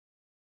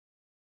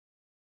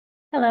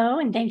Hello,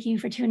 and thank you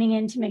for tuning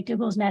in to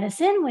McDougall's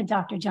Medicine with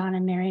Dr. John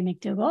and Mary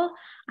McDougall.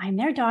 I'm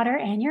their daughter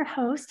and your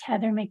host,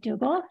 Heather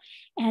McDougall.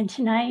 And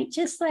tonight,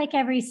 just like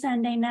every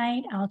Sunday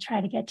night, I'll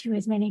try to get to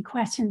as many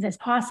questions as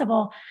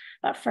possible.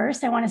 But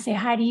first, I want to say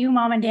hi to you,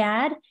 Mom and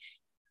Dad.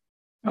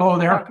 Oh,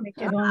 there. Dr.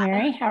 McDougall and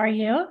Mary, how are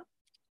you?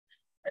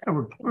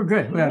 Yeah, we're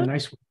good. We had a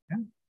nice one. Yeah.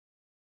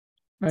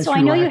 Nice so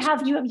I know you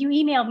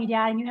emailed me,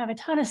 Dad, and you have a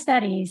ton of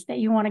studies that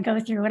you want to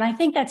go through. And I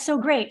think that's so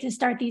great to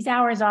start these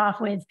hours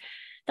off with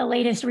the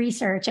latest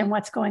research and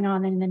what's going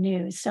on in the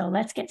news. So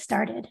let's get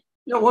started.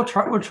 Yeah, we'll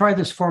try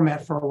this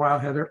format for a while,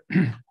 Heather,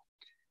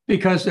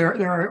 because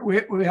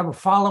we have a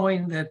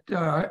following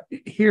that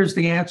hears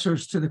the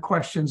answers to the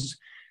questions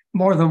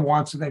more than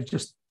once, and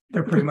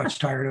they're pretty much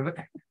tired of it.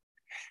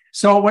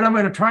 So what I'm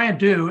going to try and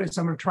do is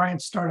I'm going to try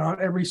and start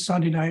out every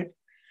Sunday night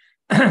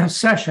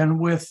session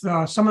with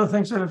some of the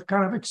things that have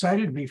kind of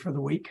excited me for the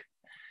week.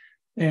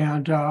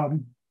 And I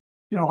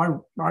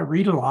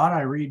read a lot.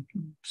 I read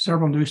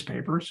several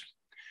newspapers.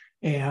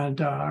 And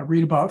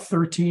read about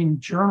 13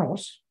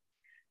 journals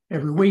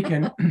every week.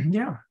 And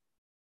yeah.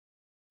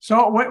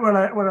 So what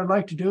I'd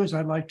like to do is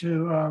I'd like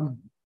to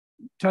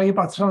tell you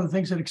about some of the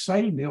things that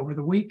excited me over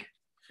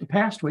the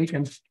past week.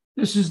 And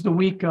this is the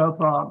week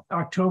of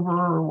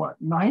October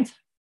 9th,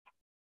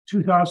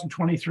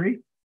 2023.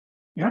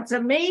 Yeah. It's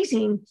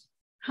amazing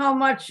how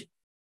much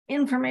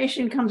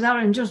information comes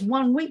out in just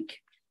 1 week.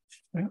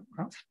 Yeah.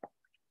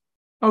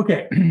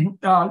 Okay.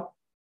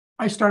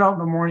 I start out in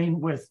the morning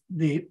with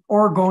the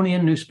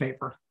Oregonian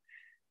newspaper.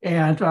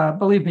 And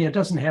believe me, it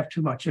doesn't have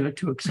too much in it,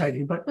 too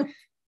exciting. But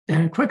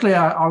quickly,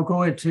 I'll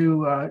go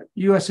into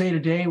USA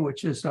Today,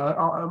 which is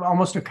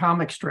almost a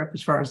comic strip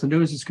as far as the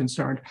news is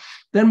concerned.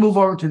 Then move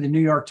over to the New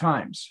York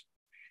Times.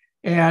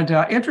 And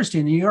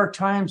interesting, the New York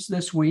Times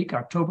this week,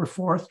 October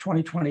 4th,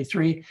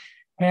 2023,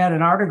 had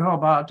an article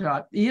about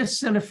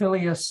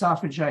Eosinophilic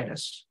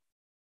Esophagitis.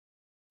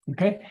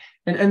 Okay,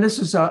 and this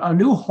is a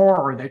new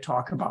horror they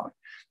talk about.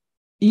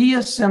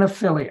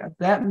 Eosinophilia.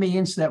 That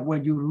means that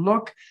when you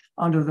look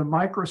under the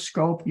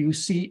microscope, you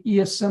see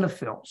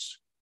eosinophils,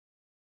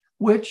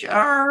 which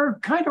are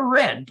kind of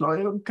red,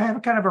 kind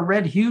of a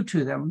red hue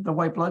to them, the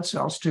white blood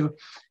cells too.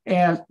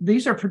 And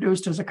these are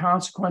produced as a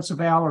consequence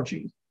of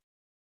allergy.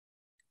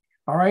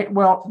 All right.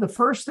 Well, the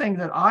first thing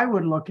that I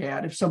would look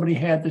at if somebody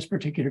had this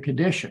particular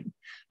condition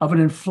of an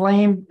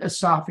inflamed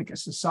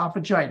esophagus,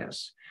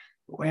 esophagitis,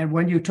 and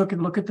when you took a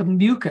look at the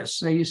mucus,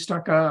 say you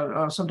stuck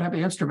some type of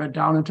instrument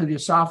down into the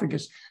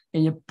esophagus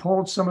and you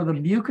pulled some of the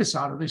mucus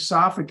out of the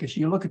esophagus,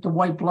 you look at the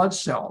white blood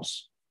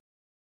cells.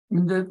 I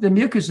mean, the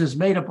mucus is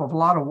made up of a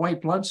lot of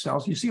white blood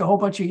cells. You see a whole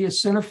bunch of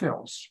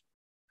eosinophils.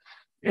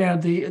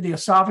 And the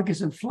esophagus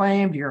is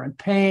inflamed, you're in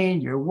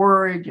pain, you're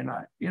worried,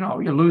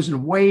 you're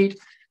losing weight.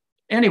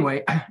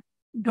 Anyway,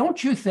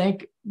 don't you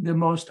think the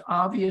most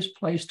obvious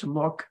place to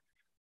look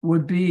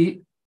would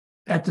be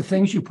at the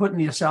things you put in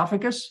the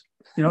esophagus?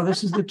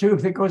 This is the tube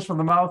that goes from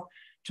the mouth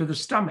to the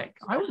stomach.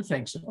 I would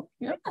think so.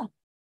 Yeah.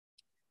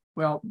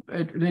 Well,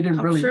 they didn't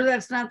really. I'm sure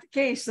that's not the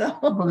case, though.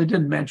 Well, they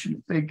didn't mention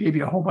it. They gave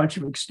you a whole bunch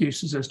of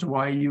excuses as to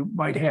why you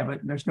might have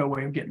it, and there's no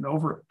way of getting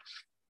over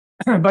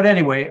it. But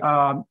anyway,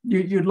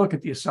 you'd look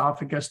at the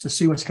esophagus to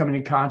see what's coming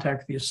in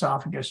contact with the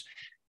esophagus.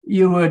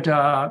 You would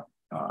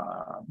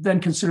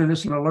then consider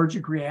this an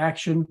allergic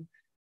reaction.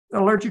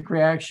 Allergic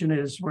reaction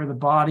is where the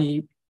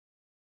body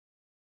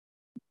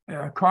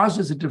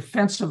causes a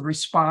defensive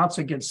response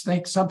against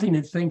something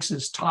it thinks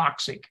is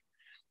toxic,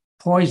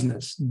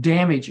 poisonous,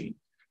 damaging.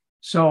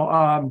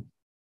 So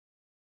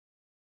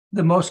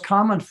the most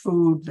common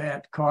food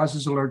that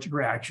causes allergic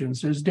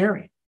reactions is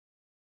dairy.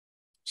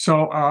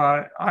 So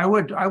I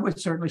would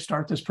certainly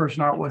start this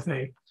person out with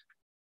a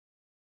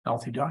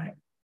healthy diet,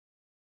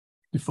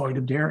 devoid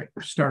of dairy,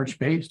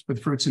 starch-based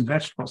with fruits and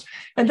vegetables.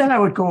 And then I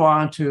would go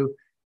on to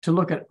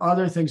look at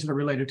other things that are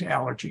related to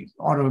allergy,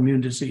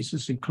 autoimmune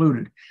diseases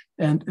included.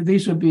 And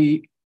these would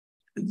be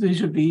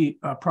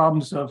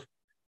problems of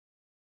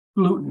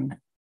gluten,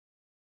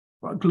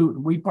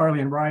 wheat, barley,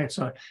 and rye.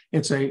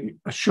 It's a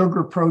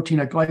sugar protein,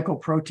 a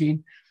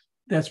glycoprotein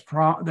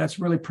that's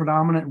really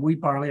predominant in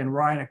wheat, barley, and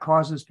rye, and it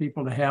causes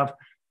people to have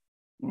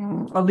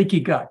a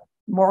leaky gut,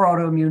 more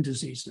autoimmune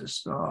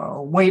diseases,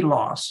 weight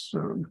loss,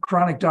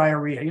 chronic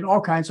diarrhea, all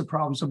kinds of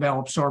problems of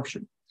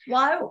malabsorption.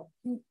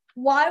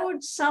 Why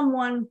would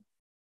someone,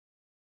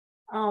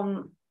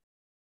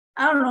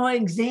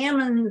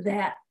 examine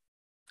that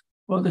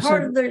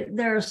part of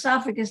their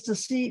esophagus to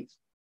see,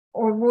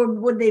 or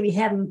would they be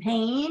having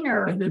pain,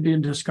 or they'd be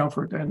in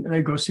discomfort, and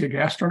they go see a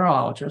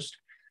gastroenterologist.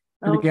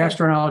 And the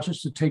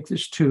gastroenterologist would take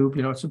this tube,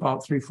 it's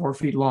about 3-4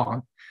 feet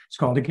long. It's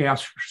called a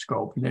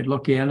gastroscope, and they'd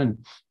look in and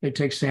they'd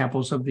take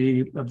samples of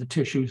the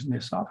tissues in the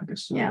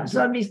esophagus. Yeah,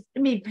 so it'd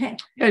be pain.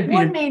 It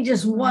wouldn't be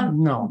just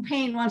one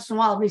pain once in a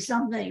while. It'd be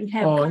something.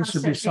 This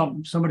would be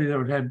somebody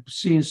that had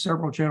seen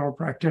several general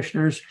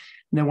practitioners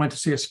and then went to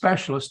see a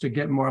specialist to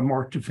get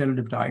more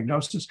definitive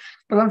diagnosis.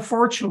 But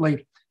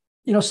unfortunately,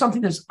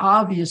 something as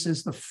obvious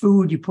as the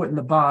food you put in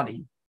the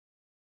body,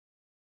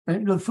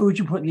 the food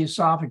you put in the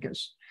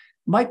esophagus,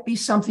 might be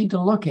something to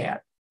look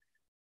at.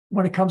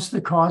 when it comes to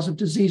the cause of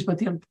disease. But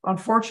the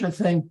unfortunate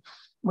thing,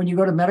 when you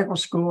go to medical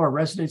school or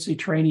residency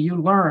training, you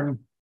learn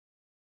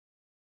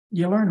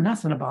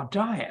nothing about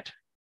diet.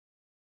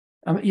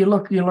 You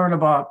learn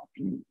about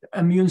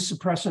immune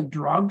suppressant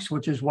drugs,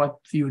 which is what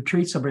you would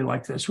treat somebody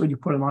like this when you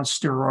put them on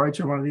steroids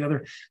or one of the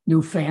other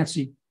new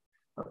fancy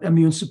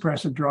immune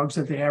suppressant drugs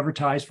that they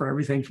advertise for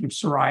everything from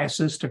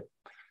psoriasis to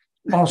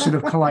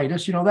ulcerative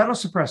colitis. That'll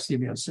suppress the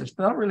immune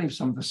system. That'll relieve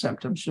some of the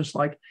symptoms, just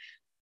like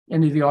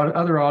any of the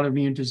other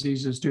autoimmune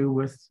diseases do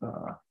with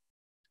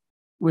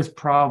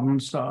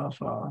problems of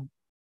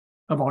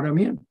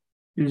autoimmune.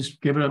 You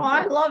just give it a. Oh,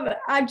 I love it.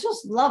 I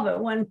just love it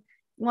when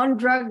one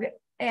drug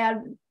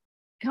ad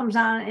comes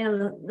on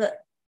and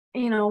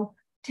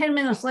 10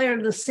 minutes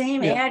later, the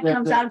same ad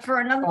comes on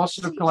for another.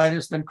 Ulcerative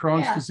colitis, then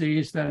Crohn's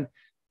disease, then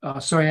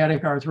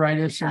psoriatic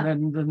arthritis, and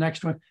then the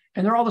next one.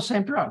 And they're all the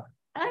same drug.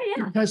 Oh,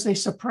 yeah. Because they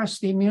suppress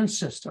the immune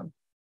system.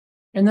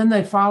 And then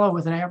they follow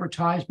with an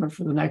advertisement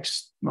for the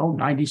next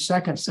 90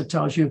 seconds that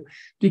tells you,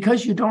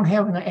 because you don't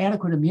have an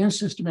adequate immune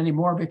system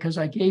anymore, because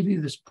I gave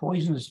you this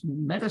poisonous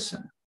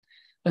medicine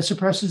that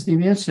suppresses the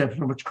immune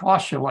system, which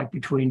costs you like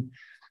between,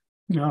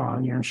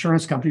 your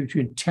insurance company,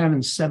 between $10,000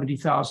 and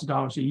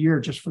 $70,000 a year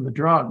just for the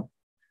drug.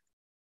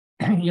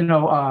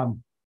 Because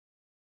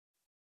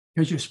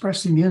you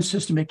suppress the immune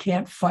system, it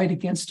can't fight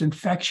against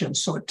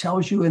infections. So it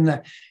tells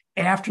you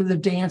after the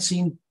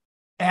dancing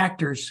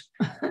actors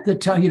that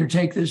tell you to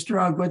take this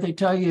drug, what they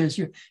tell you is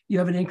you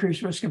have an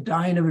increased risk of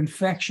dying of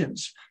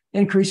infections,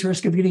 increased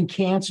risk of getting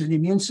cancer. The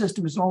immune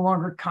system is no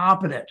longer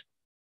competent.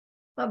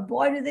 But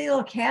boy, do they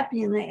look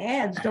happy in the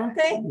ads, don't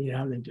they?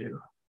 Yeah, they do.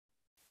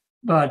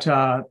 But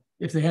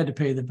if they had to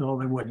pay the bill,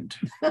 they wouldn't.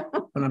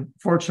 But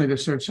unfortunately, the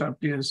search up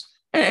is.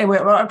 Anyway,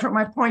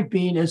 my point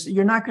being is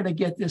you're not going to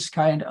get this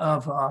kind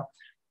of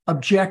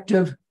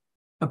objective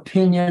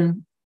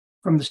opinion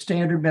from the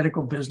standard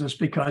medical business,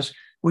 because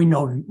we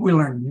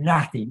learn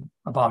nothing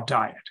about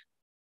diet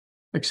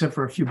except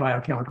for a few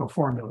biochemical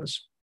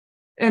formulas.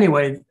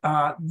 Anyway,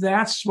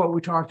 that's what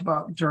we talked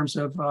about in terms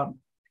of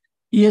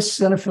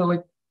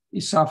eosinophilic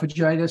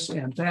esophagitis,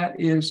 and that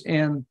is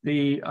in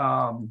the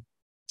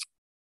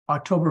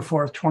October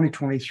 4th,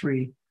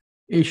 2023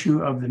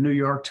 issue of the New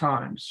York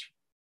Times.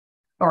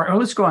 All right, well,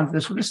 let's go on to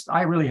this one.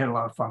 I really had a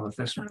lot of fun with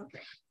this one.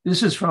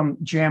 This is from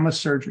JAMA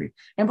Surgery.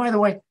 And by the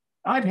way,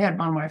 I've had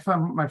my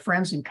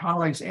friends and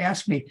colleagues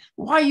ask me,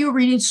 why are you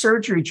reading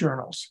surgery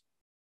journals?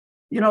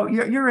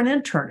 You're an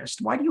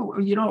internist. Why do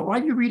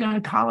you read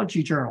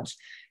oncology journals?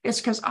 It's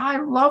because I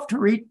love to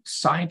read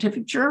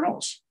scientific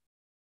journals.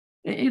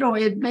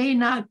 It may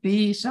not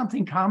be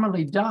something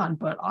commonly done,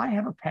 but I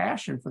have a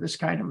passion for this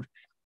kind of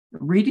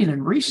reading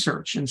and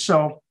research. And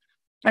so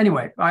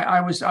anyway,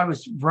 I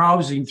was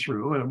browsing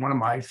through one of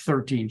my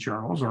 13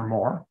 journals or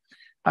more.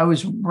 I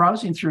was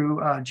browsing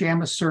through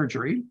JAMA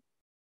Surgery,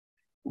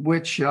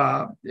 which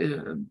the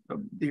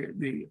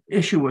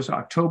issue was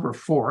October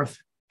 4th,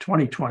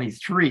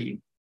 2023.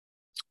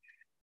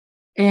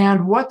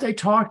 And what they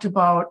talked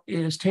about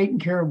is taking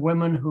care of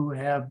women who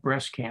have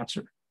breast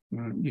cancer.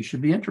 You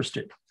should be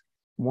interested.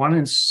 1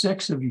 in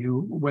 6 of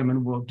you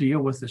women will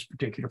deal with this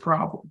particular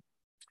problem.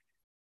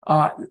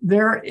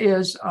 There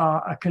is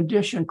a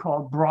condition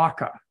called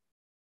BRCA.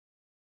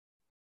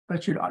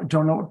 But you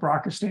don't know what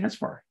BRCA stands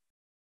for.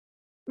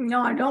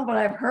 No, I don't, but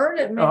I've heard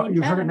it many times.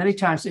 You've heard it many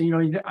times.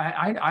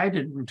 I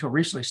didn't until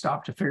recently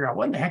stop to figure out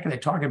what the heck are they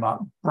talking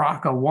about.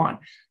 BRCA1.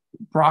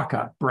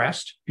 BRCA,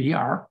 breast,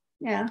 BR.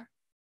 Yeah.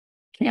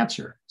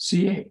 Cancer,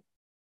 CA.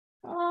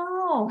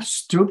 Oh.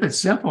 Stupid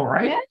simple,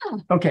 right? Yeah.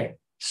 Okay.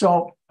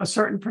 So a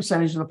certain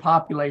percentage of the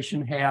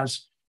population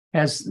has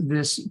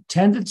this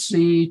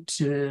tendency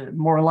to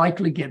more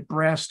likely get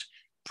breast,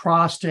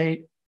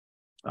 prostate,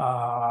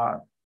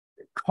 colon,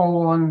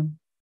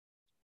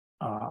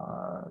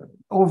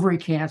 ovary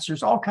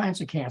cancers, all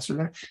kinds of cancer.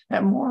 They're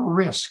at more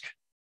risk.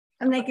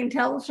 And they can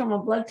tell us from a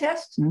blood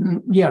test?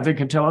 Yeah, they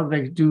can tell.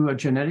 They do a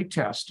genetic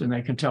test, and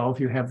they can tell if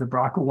you have the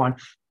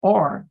BRCA1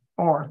 or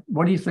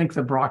what do you think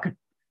the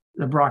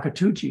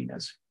BRCA2 gene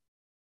is?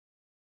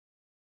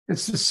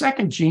 It's the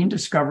second gene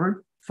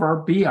discovered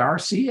for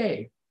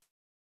BRCA.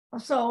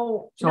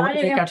 So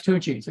they got 2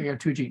 genes. They got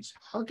 2 genes.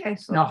 Okay.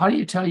 So now, how do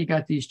you tell you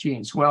got these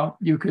genes? Well,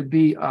 you could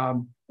be.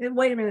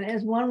 Wait a minute.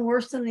 Is one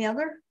worse than the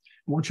other?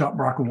 We'll chop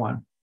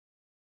BRCA1.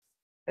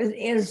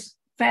 Is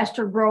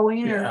faster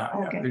growing?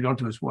 Okay. They don't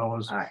do as well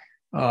as. All right.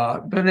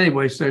 But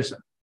anyways, there's.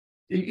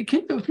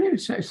 Can you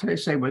say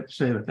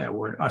that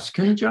word?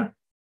 Ashkenazi.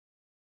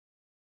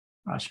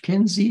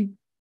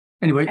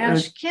 Anyway,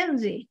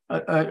 Ashkenazi.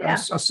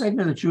 A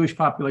segment of the Jewish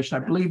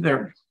population. I believe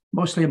they're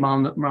mostly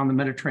around the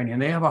Mediterranean.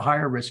 They have a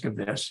higher risk of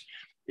this.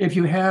 If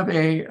you have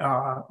a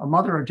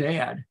mother or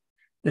dad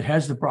that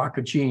has the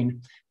BRCA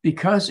gene,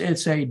 because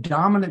it's a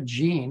dominant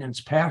gene and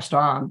it's passed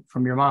on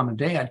from your mom and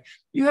dad,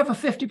 you have a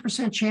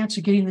 50% chance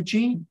of getting the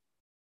gene.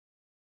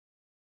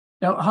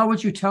 Now, how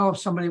would you tell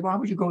somebody? Why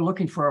would you go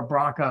looking for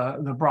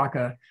the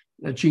BRCA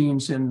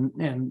genes in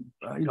the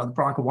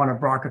BRCA1 or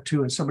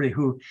BRCA2 and somebody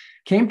who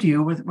came to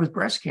you with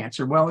breast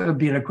cancer? Well, it would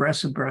be an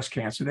aggressive breast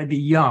cancer. They'd be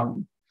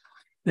young.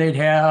 they'd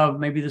have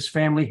maybe this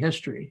family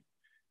history.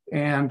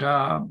 And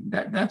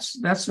that's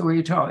the way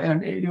you tell.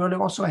 And you would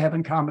also have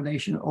in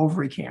combination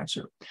ovary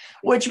cancer,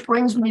 which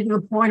brings me to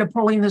the point of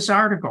pulling this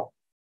article.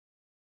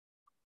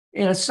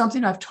 And it's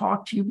something I've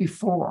talked to you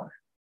before.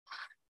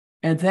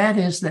 And that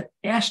is that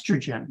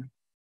estrogen,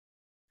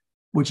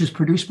 which is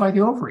produced by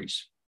the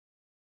ovaries,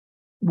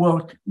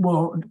 will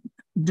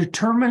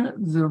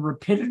determine the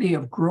rapidity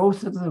of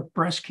growth of the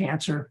breast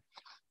cancer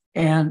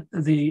and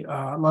the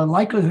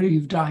likelihood of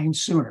you dying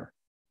sooner.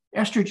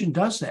 Estrogen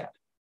does that.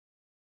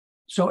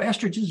 So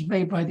estrogen is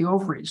made by the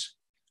ovaries.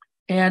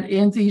 And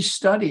in these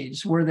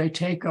studies where they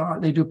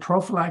do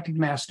prophylactic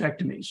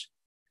mastectomies,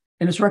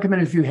 and it's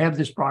recommended if you have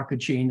this BRCA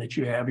gene that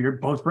you have your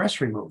both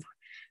breasts removed,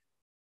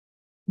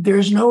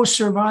 there's no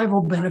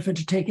survival benefit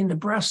to taking the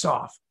breasts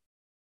off.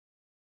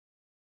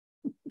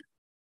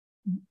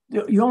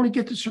 You only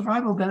get the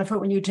survival benefit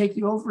when you take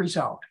the ovaries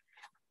out,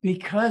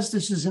 because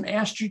this is an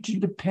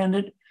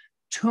estrogen-dependent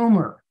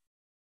tumor.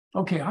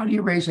 Okay, how do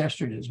you raise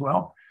estrogens?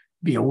 Well,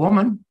 be a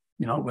woman.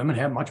 Women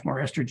have much more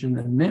estrogen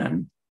than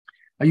men.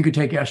 You could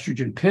take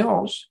estrogen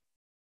pills.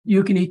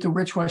 You can eat the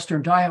rich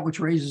Western diet, which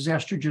raises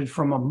estrogen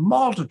from a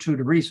multitude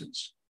of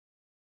reasons.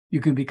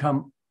 You can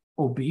become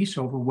obese,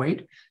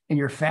 overweight, and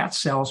your fat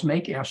cells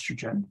make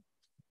estrogen.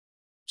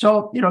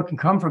 So, it can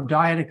come from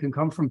diet, it can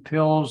come from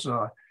pills,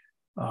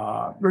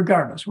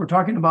 regardless. We're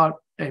talking about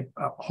a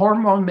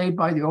hormone made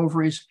by the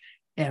ovaries.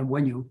 And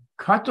when you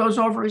cut those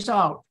ovaries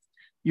out,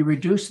 you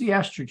reduce the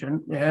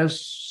estrogen,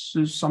 as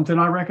is something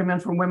I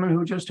recommend for women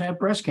who just have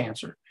breast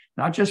cancer,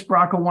 not just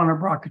BRCA1 or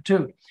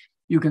BRCA2.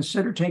 You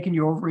consider taking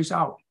your ovaries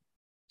out.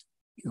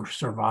 You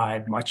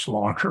survive much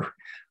longer,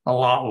 a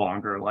lot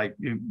longer, like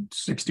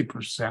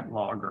 60%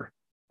 longer.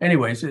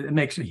 Anyways, it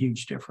makes a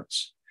huge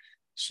difference.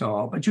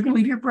 So, but you can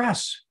leave your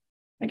breasts.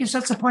 I guess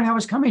that's the point I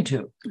was coming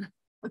to.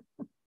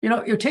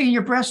 You're taking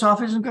your breasts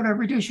off isn't going to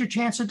reduce your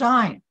chance of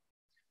dying.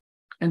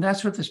 And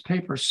that's what this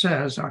paper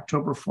says,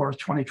 October 4th,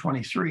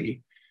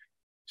 2023.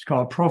 It's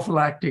called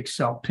Prophylactic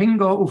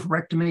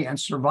Salpingo-Oophorectomy and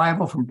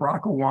Survival from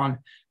BRCA1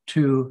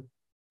 to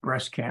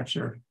Breast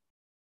Cancer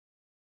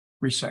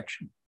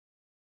Resection.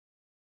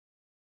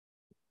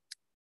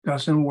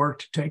 Doesn't work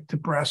to take the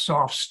breasts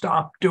off.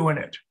 Stop doing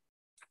it.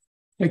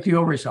 Take the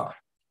ovaries off.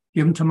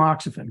 Give them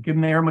tamoxifen. Give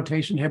them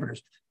aromatase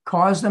inhibitors.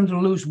 Cause them to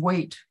lose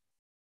weight.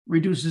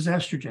 Reduces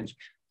estrogens.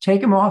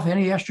 Take them off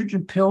any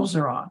estrogen pills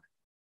they're on.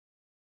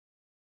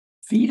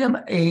 Feed them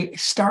a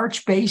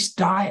starch-based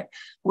diet,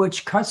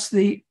 which cuts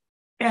the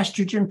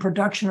estrogen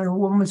production in a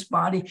woman's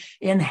body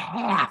in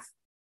half.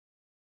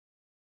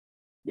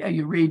 Yeah,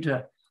 you read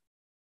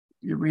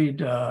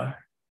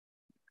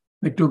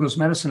McDougall's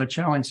Medicine, A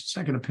Challenge to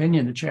Second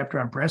Opinion, the chapter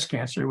on breast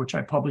cancer, which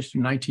I published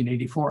in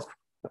 1984,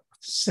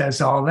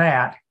 says all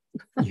that.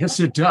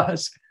 Yes, it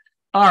does.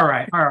 All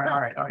right.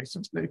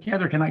 So,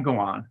 Heather, can I go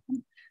on?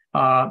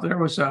 There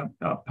was an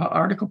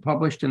article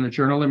published in the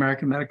Journal of the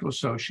American Medical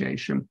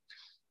Association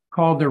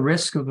called The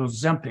Risk of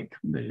Ozempic.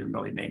 They didn't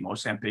really name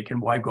Ozempic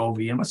and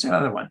Wegovy. And what's the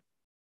other one?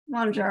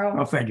 Mounjaro.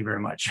 Oh, thank you very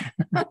much.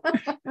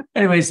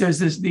 Anyways, there's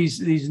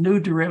these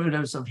new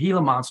derivatives of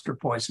Gila monster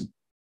poison.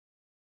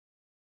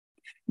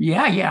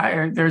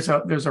 Yeah. There's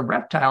a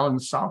reptile in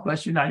the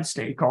Southwest United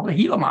States called a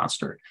Gila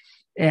monster.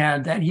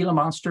 And that Gila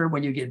monster,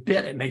 when you get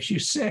bit, it makes you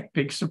sick.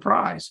 Big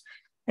surprise.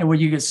 And when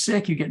you get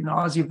sick, you get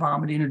nausea,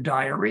 vomiting, and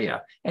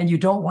diarrhea. And you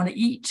don't want to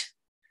eat.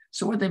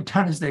 So what they've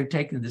done is they've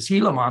taken this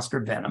Gila monster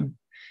venom.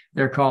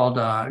 They're called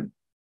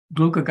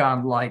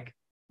glucagon-like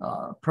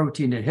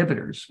protein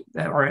inhibitors,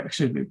 or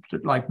excuse me,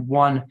 like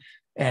one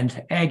and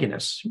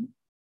agonists,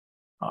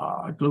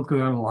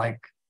 glucagon-like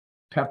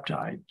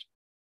peptide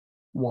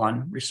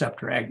 1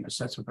 receptor agonists.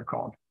 That's what they're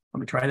called.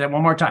 Let me try that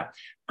one more time.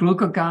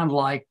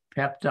 Glucagon-like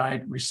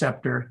peptide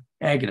receptor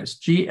agonist,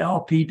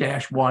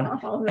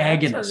 GLP-1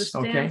 agonist.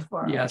 Okay.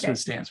 Yeah, that's what it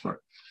stands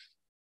for.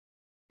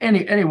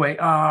 Anyway,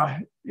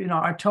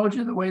 I told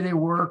you the way they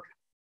work.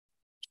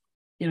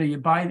 You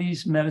buy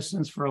these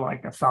medicines for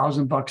like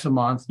 $1,000 a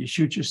month. You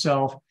shoot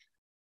yourself,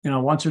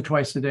 once or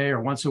twice a day or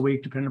once a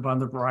week, depending upon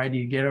the variety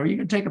you get, or you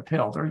can take a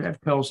pill. There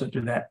have pills that do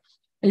that.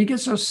 And you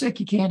get so sick,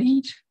 you can't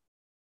eat.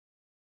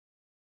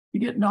 You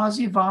get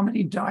nausea,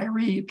 vomiting,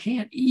 diarrhea. You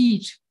can't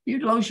eat. You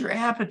lose your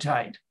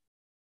appetite.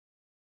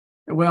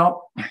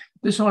 Well,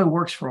 this only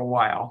works for a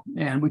while.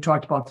 And we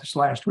talked about this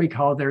last week,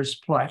 how there's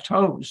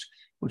plateaus,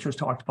 which was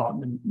talked about in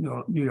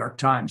the New York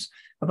Times,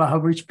 about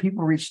how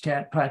people reach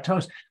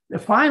plateaus.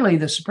 Finally,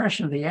 the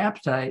suppression of the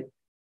appetite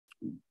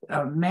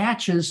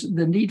matches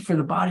the need for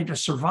the body to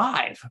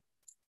survive.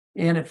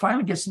 And it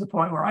finally gets to the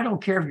point where I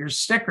don't care if you're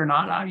sick or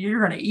not,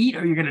 you're going to eat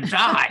or you're going to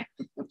die.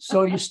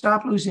 So you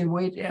stop losing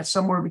weight at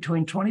somewhere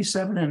between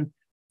 27 and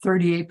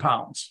 38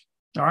 pounds.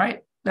 All right.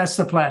 That's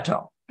the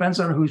plateau. Depends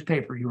on whose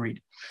paper you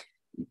read.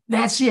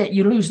 That's it.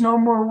 You lose no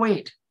more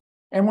weight.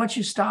 And once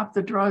you stop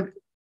the drug,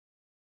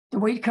 the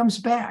weight comes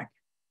back.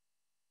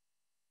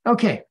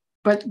 Okay.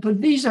 But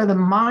these are the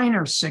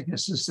minor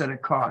sicknesses that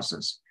it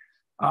causes.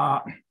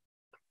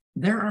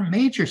 There are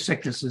major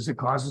sicknesses it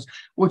causes,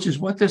 which is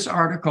what this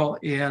article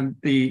in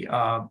the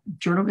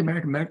Journal of the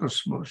American Medical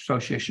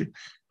Association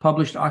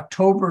published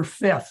October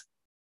 5th,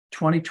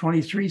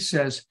 2023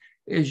 says,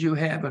 is you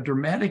have a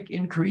dramatic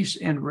increase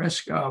in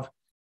risk of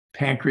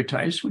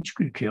pancreatitis, which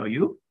could kill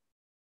you,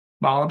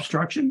 bowel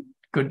obstruction,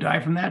 could die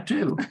from that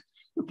too,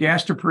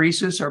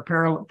 gastroparesis or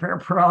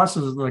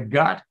paralysis of the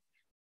gut,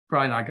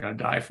 probably not going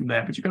to die from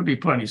that, but you're going to be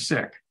plenty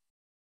sick.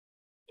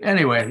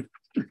 Anyway,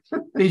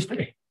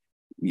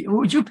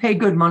 would you pay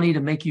good money to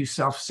make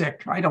yourself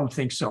sick? I don't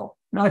think so.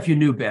 Not if you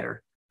knew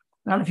better.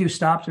 Not if you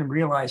stopped and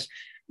realized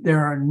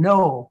I'm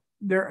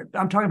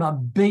talking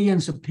about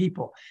billions of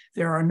people.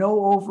 There are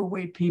no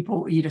overweight people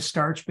who eat a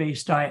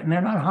starch-based diet, and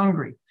they're not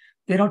hungry.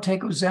 They don't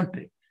take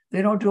Ozempic.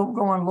 They don't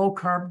go on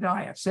low-carb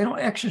diets. They don't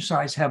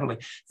exercise heavily.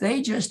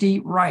 They just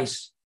eat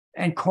rice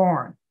and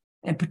corn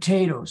and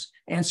potatoes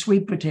and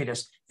sweet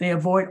potatoes. They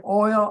avoid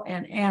oil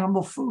and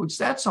animal foods.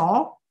 That's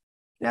all.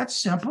 That's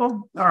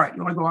simple. All right,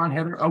 you want to go on,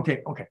 Heather?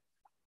 Okay.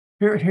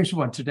 Here's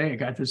one today. I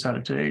got this out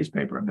of today's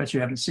paper. I bet you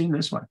haven't seen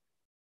this one.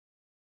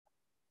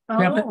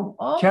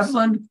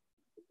 Kevlin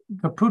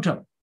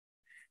Caputo.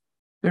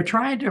 They're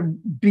trying to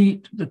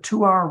beat the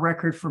 2-hour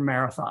record for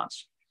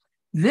marathons.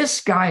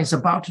 This guy is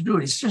about to do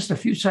it. He's just a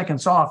few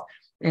seconds off,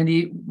 and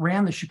he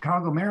ran the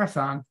Chicago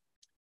Marathon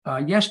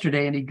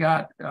yesterday, and he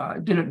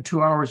did it in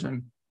 2 hours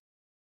and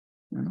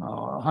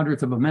a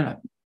hundredth of a minute.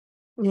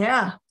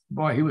 Yeah.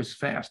 Boy, he was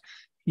fast.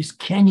 He's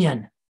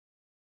Kenyan.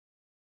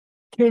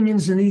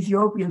 Kenyans and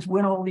Ethiopians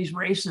win all these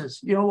races.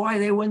 You know why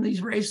they win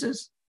these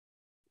races?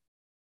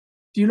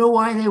 Do you know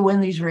why they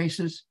win these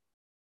races?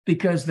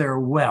 Because they're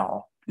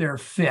well, they're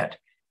fit,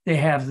 they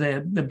have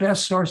the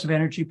best source of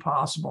energy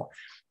possible.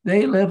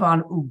 They live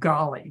on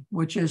ugali,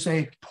 which is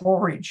a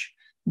porridge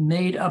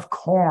made of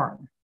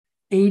corn.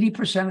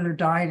 80% of their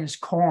diet is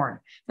corn.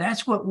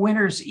 That's what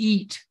winners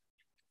eat.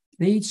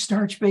 They eat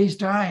starch-based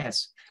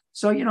diets.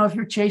 So, if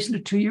you're chasing a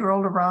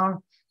 2-year-old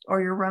around, or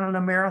you're running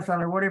a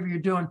marathon or whatever you're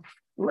doing,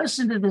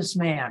 listen to this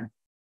man.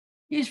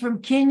 He's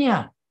from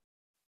Kenya.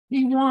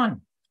 He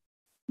won.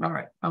 All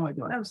right. How am I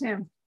doing? That was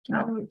him.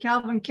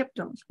 Calvin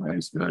Kipton.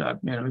 That's good.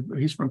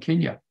 He's from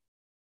Kenya.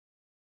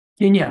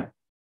 Kenya,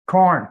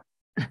 corn,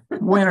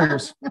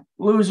 winners,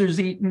 losers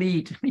eat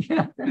meat.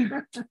 Yeah.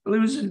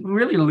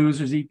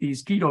 Losers eat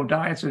these keto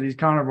diets or these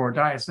carnivore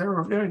diets.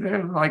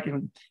 They're like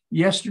in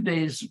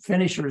yesterday's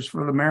finishers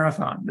for the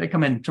marathon. They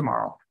come in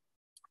tomorrow.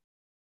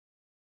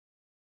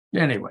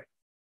 Anyway,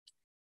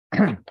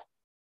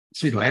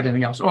 see, do I have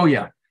anything else? Oh,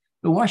 yeah.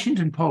 The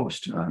Washington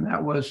Post,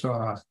 that was,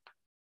 so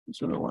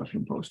the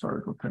Washington Post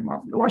article came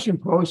out. The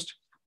Washington Post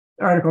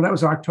article, that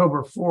was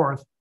October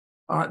 4th.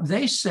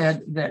 They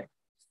said that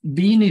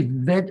being a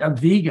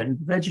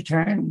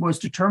vegetarian was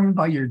determined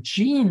by your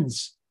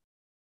genes.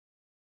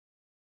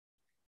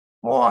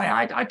 Boy,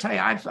 I tell you,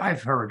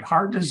 I've heard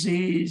heart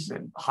disease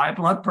and high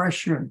blood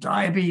pressure and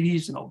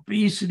diabetes and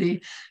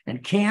obesity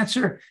and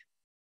cancer.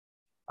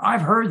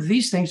 I've heard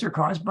these things are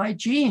caused by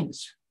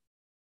genes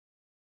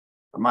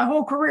my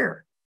whole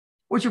career,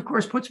 which of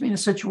course puts me in a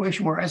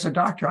situation where as a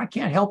doctor, I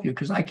can't help you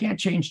because I can't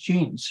change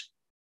genes.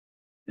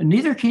 And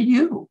neither can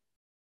you,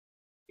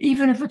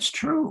 even if it's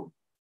true,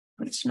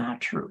 but it's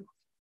not true.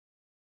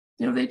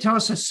 They tell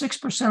us that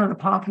 6% of the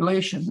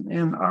population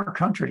in our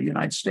country, the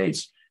United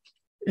States,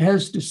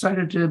 has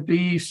decided to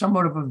be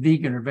somewhat of a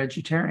vegan or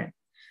vegetarian.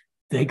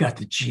 They got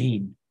the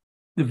gene.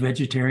 The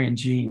vegetarian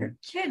gene. You're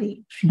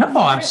kidding. No,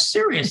 I'm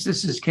serious.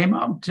 This came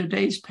out in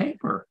today's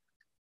paper.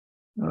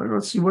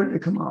 Let's see, when did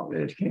it come out?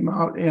 It came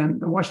out in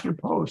the Washington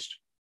Post,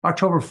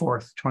 October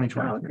 4th,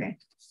 2023. Oh, okay.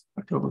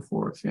 October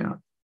 4th, yeah.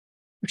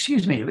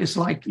 Excuse me. It's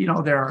like,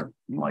 there are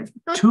like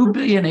 2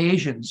 billion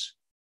Asians.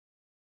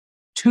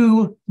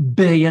 2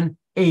 billion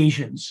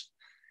Asians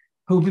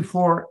who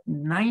before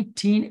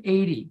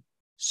 1980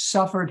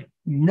 suffered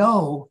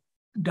no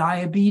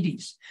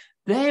diabetes.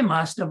 They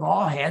must have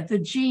all had the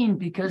gene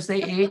because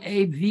they ate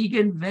a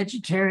vegan,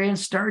 vegetarian,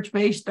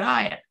 starch-based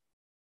diet.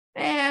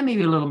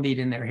 Maybe a little meat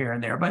in there here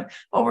and there, but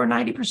over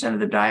 90%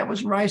 of the diet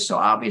was rice. So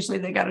obviously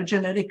they got a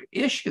genetic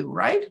issue,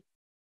 right?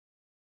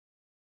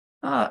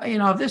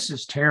 This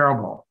is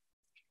terrible.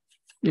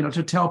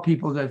 To tell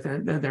people that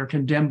they're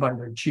condemned by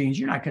their genes.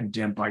 You're not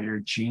condemned by your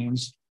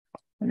genes.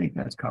 I think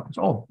that's covered.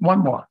 Oh, one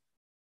more.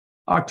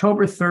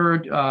 October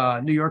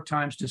 3rd, New York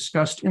Times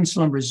discussed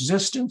insulin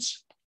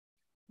resistance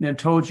and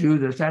told you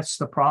that that's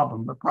the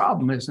problem. The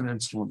problem isn't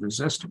insulin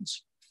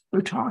resistance.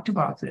 We talked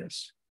about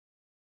this.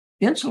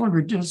 Insulin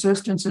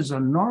resistance is a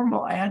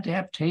normal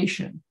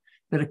adaptation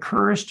that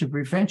occurs to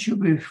prevent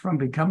you from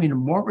becoming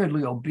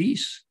morbidly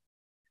obese.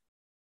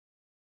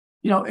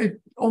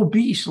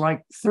 Obese,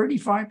 like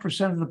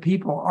 35% of the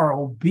people are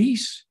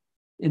obese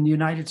in the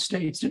United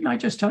States. Didn't I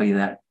just tell you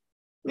that?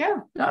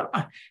 Yeah.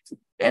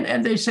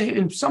 And they say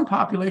in some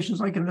populations,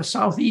 like in the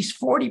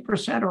Southeast,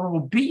 40% are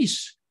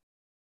obese.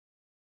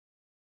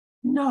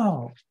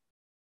 No,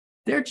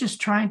 they're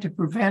just trying to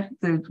prevent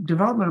the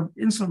development of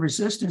insulin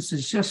resistance,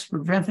 is just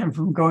prevent them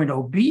from going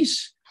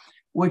obese,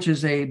 which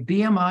is a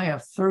BMI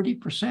of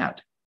 30%.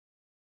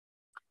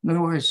 In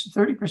other words,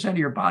 30% of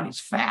your body's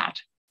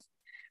fat,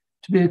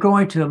 to be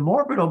going to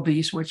morbid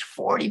obese, which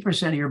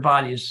 40% of your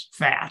body is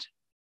fat.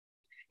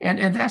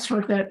 And that's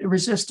what that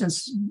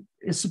resistance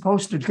is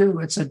supposed to do.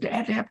 It's an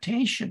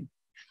adaptation.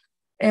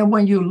 And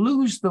when you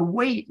lose the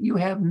weight, you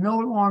have no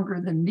longer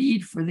the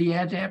need for the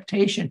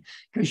adaptation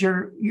because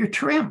you're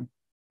trim.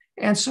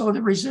 And so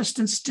the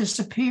resistance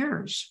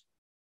disappears.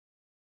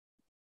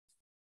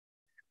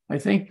 I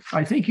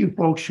think you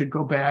folks should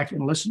go back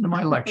and listen to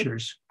my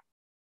lectures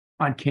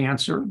on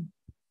cancer,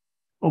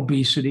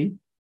 obesity,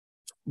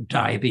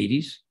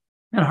 diabetes,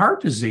 and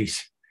heart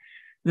disease.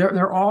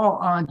 They're all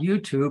on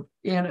YouTube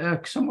in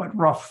a somewhat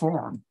rough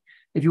form.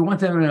 If you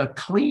want them in a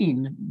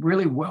clean,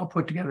 really well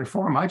put together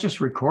form, I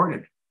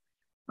recorded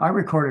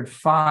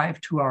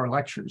 5 2-hour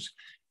lectures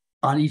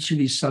on each of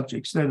these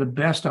subjects. They're the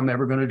best I'm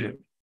ever going to do.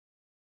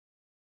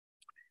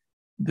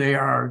 They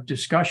are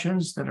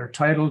discussions that are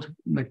titled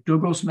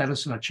McDougall's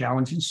Medicine, A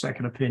Challenging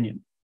Second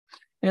Opinion.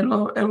 And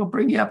it'll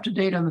bring you up to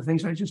date on the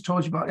things I just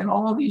told you about and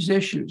all of these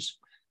issues: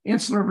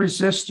 insulin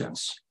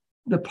resistance,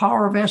 the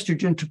power of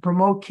estrogen to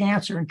promote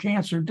cancer and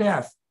cancer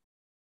death.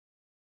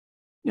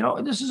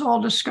 This is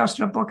all discussed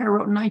in a book I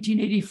wrote in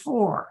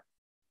 1984,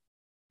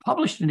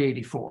 published in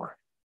 84.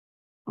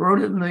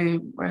 Wrote it in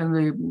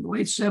the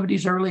late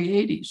 70s, early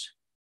 80s.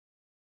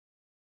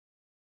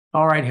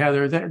 All right,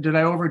 Heather, did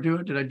I overdo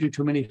it? Did I do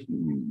too many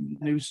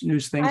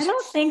news things? I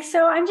don't think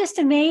so. I'm just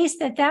amazed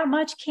that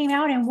much came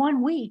out in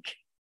 1 week.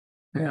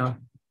 Yeah.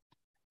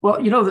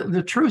 Well,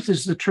 the truth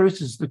is the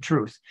truth is the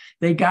truth.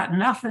 They got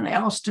nothing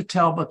else to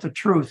tell but the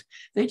truth.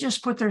 They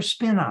just put their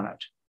spin on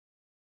it.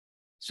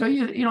 So,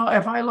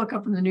 if I look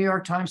up in the New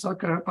York Times,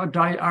 look up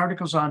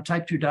articles on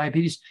type 2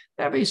 diabetes,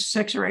 there'll be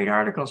 6 or 8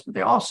 articles, but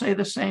they all say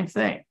the same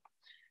thing.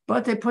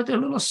 But they put their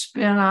little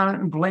spin on it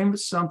and blame it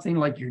something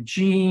like your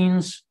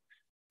genes.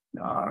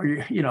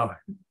 You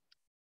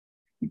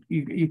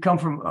come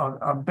from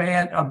a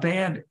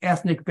bad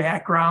ethnic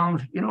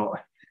background,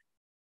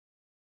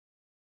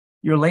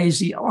 you're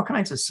lazy, all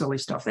kinds of silly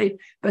stuff.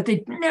 But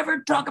they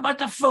never talk about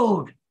the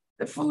food.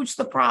 The food's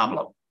the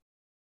problem.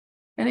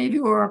 Any of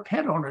you who are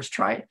pet owners,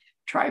 try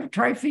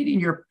feeding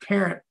your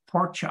parrot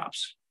pork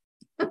chops.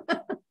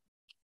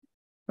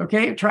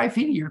 Okay, try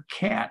feeding your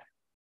cat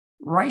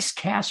rice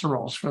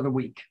casseroles for the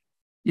week.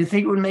 You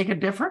think it would make a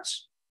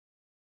difference?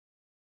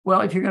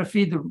 Well, if you're going to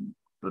feed the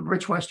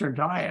rich Western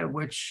diet,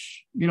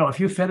 which, if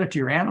you fed it to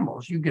your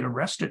animals, you get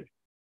arrested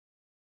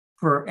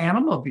for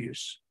animal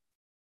abuse.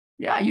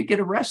 Yeah, you get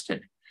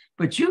arrested.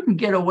 But you can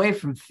get away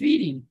from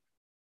feeding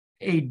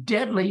a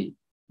deadly,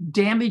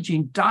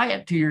 damaging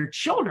diet to your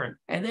children,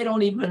 and they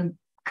don't even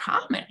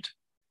comment.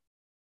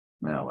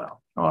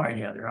 Well, all right,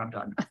 Heather, I'm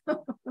done.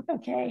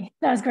 Okay,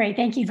 that was great.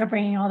 Thank you for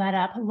bringing all that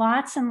up.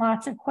 Lots and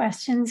lots of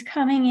questions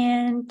coming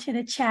in to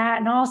the chat,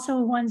 and also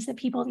ones that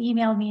people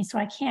emailed me, so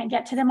I can't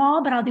get to them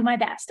all, but I'll do my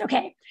best.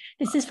 Okay,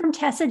 this is from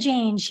Tessa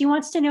Jane. She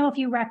wants to know if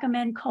you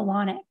recommend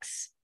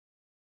colonics.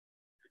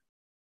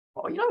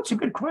 Well, it's a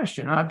good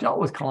question. I've dealt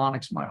with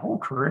colonics my whole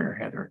career,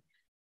 Heather.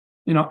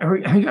 You got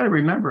to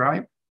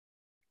remember,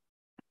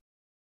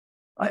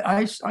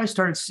 I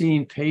started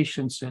seeing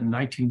patients in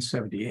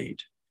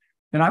 1978.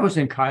 And I was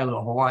in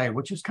Kailua, Hawaii,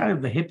 which is kind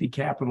of the hippie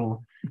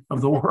capital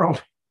of the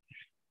world.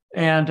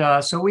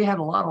 And so we had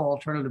a lot of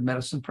alternative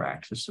medicine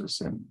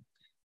practices. And,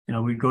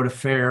 we'd go to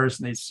fairs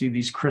and they'd see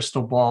these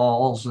crystal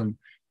balls and,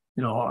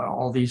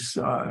 all these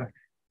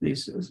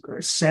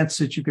scents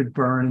that you could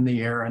burn in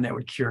the air and that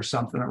would cure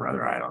something or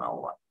other. I don't know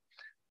what.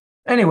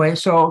 Anyway,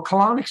 so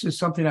colonics is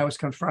something I was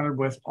confronted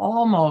with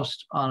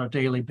almost on a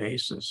daily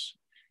basis.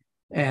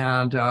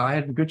 And I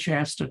had a good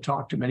chance to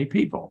talk to many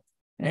people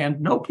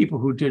and know people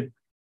who did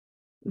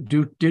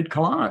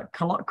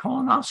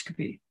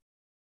colonoscopy.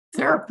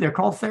 They're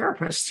called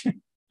therapists.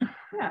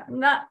 Yeah,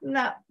 not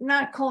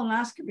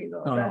colonoscopy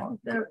though. No.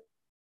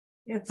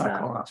 It's not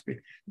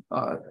colonoscopy.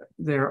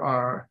 There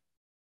are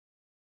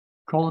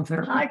colon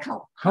therapy. High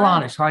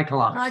colonics.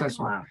 That's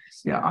right.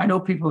 Yeah, I know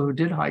people who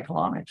did high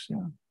colonics.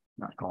 Yeah,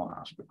 not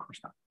colonoscopy, of course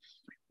not.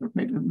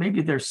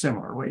 Maybe they're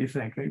similar. What do you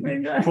think?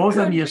 Both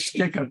of them, you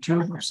stick a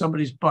tube of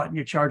somebody's butt and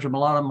you charge them a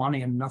lot of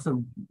money and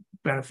nothing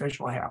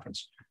beneficial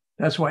happens.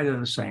 That's why they're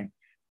the same.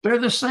 They're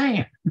the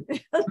same.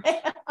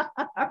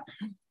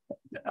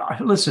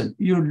 Listen,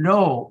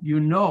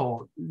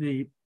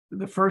 the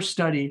first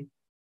study,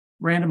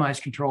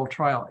 randomized controlled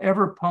trial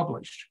ever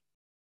published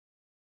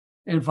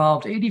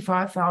involved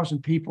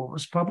 85,000 people. It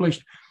was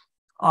published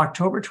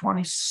October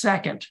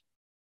 22nd,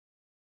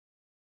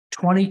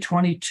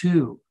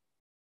 2022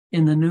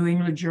 in the New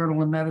England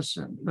Journal of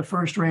Medicine, the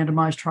first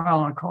randomized trial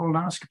on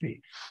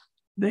colonoscopy.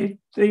 They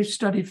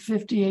studied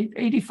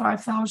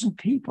 85,000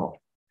 people.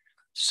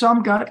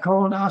 Some got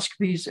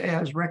colonoscopies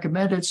as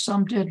recommended,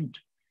 some didn't.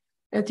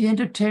 At the end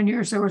of 10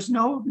 years, there was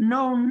no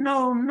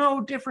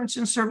difference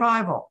in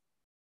survival.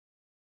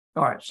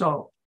 All right,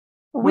 so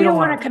we don't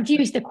want to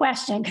confuse the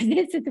question because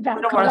this is about.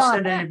 We don't want to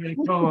send anybody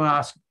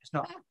colonoscopies,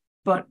 no.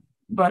 But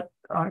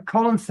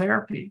colon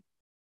therapy,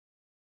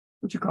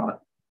 what'd you call it?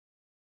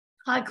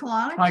 High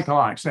colonics. High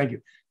colonics, thank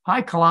you.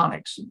 High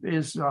colonics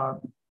is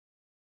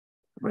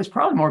But it's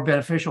probably more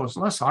beneficial. It's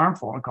less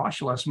harmful and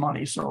costs you less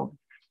money. So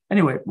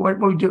anyway, what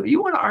we do,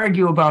 you want to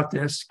argue about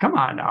this? Come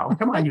on now.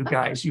 Come on, you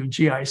guys, you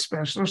GI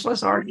specialists.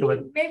 Let's argue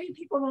it. Maybe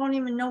people don't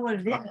even know what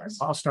it is.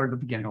 I'll start at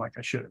the beginning like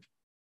I should have.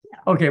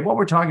 Yeah. Okay, what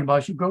we're talking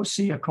about is you go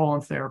see a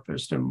colon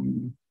therapist,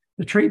 and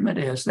the treatment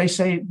is, they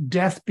say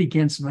death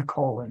begins in the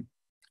colon.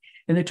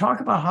 And they talk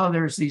about how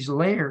there's these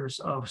layers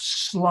of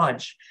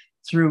sludge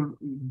through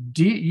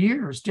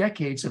years,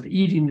 decades of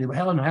eating the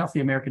unhealthy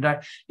American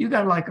diet. You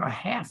got like a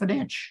half an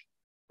inch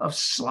of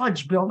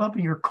sludge built up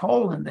in your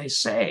colon, they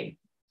say.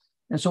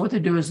 And so what they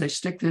do is they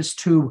stick this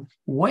tube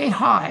way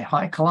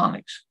high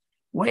colonics,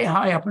 way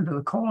high up into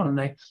the colon, and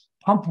they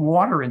pump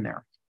water in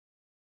there.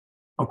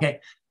 Okay,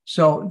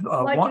 so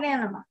like an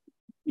enema.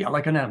 Yeah,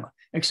 like an enema,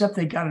 except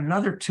they got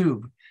another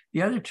tube.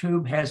 The other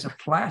tube has a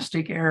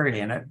plastic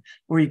area in it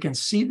where you can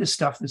see the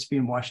stuff that's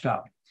being washed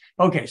out.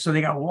 Okay, so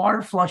they got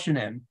water flushing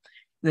in.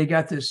 They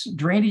got this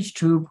drainage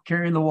tube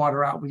carrying the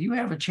water out, but you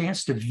have a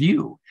chance to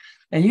view.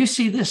 And you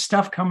see this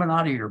stuff coming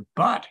out of your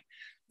butt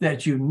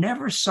that you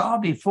never saw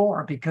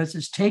before because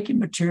it's taking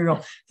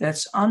material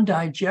that's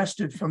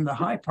undigested from the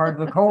high part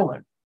of the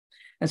colon.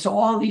 And so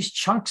all these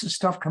chunks of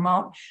stuff come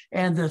out,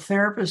 and the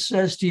therapist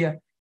says to you,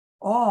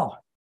 oh,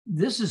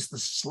 this is the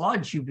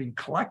sludge you've been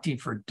collecting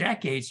for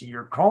decades in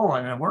your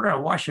colon, and we're going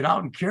to wash it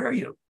out and cure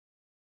you.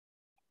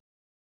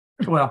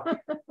 Well,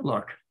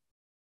 look,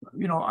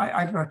 you know,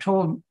 I've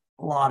told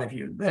a lot of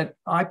you that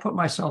I put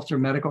myself through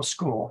medical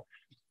school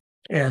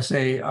as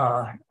an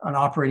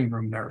operating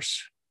room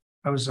nurse.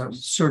 I was a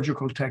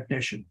surgical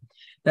technician.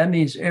 That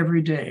means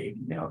every day,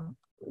 you know,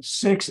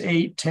 6,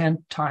 8,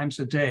 10 times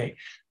a day,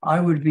 I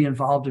would be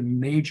involved in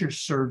major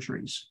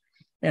surgeries.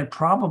 And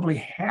probably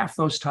half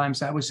those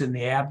times I was in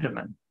the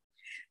abdomen.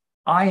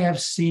 I have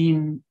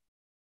seen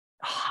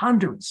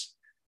hundreds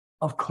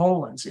of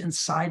colons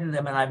inside of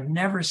them, and I've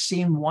never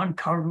seen one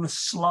covered with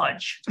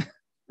sludge.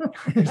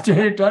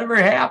 It never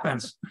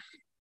happens.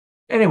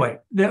 Anyway,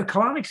 the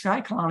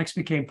high colonics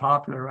became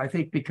popular, I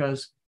think,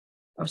 because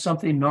of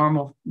something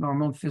normal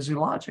and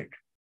physiologic.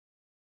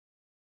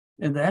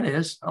 And that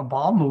is, a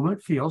bowel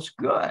movement feels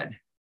good.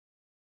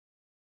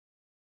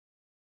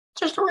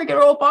 Just a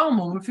regular old bowel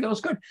movement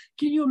feels good.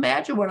 Can you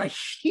imagine what a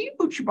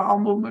huge bowel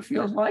movement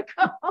feels like?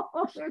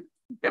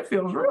 It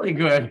feels really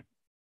good.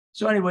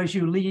 So anyways,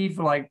 you leave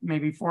like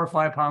maybe 4 or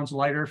 5 pounds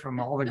lighter from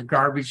all the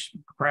garbage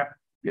crap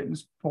getting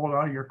pulled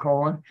out of your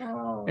colon.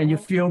 Oh. And you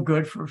feel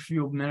good for a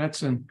few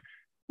minutes. And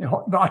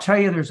I'll tell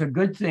you, there's a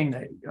good thing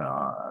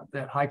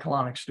that high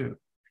colonics do.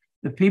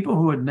 The people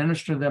who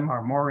administer them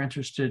are more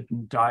interested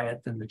in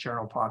diet than the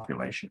general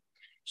population.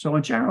 So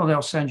in general,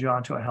 they'll send you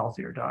on to a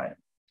healthier diet.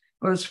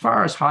 But as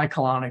far as high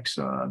colonics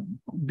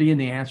being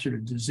the answer to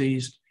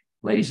disease,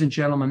 ladies and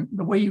gentlemen,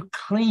 the way you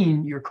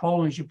clean your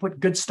colon is you put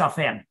good stuff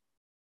in,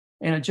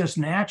 and it just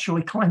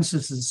naturally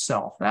cleanses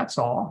itself. That's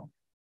all.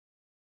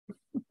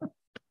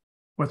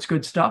 What's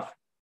good stuff?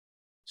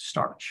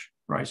 Starch,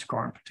 rice,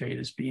 corn,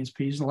 potatoes, beans,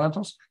 peas, and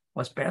lentils.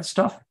 What's bad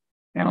stuff?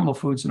 Animal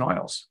foods and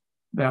oils.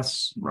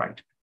 That's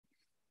right.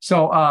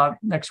 So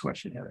next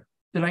question, Heather.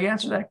 Did I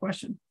answer that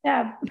question?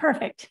 Yeah,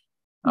 perfect.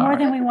 More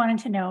than we wanted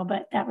to know,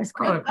 but that was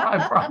great.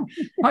 Probably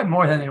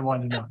more than they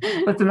wanted to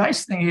know. But the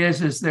nice thing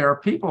is there are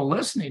people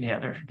listening,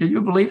 Heather. Can you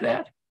believe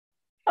that?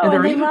 Oh,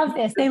 and they love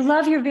this. They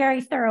love your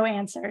very thorough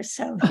answers.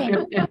 So thank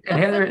you. And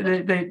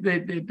Heather,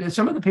 they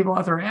some of the people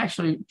out there are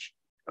actually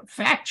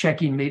fact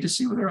checking me to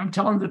see whether I'm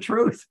telling the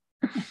truth.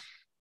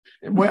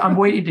 I'm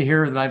waiting to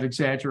hear that I've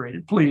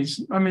exaggerated.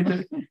 Please. I mean,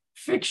 the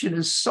fiction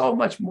is so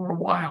much more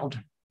wild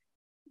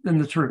than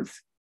the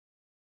truth.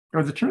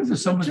 Or the truth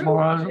is so much more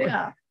wild.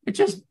 Yeah. It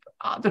just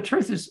the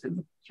truth is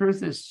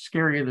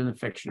scarier than the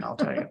fiction, I'll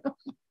tell you.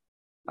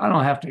 I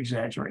don't have to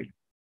exaggerate.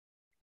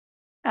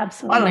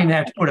 Absolutely. I don't even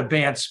have to put a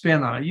bad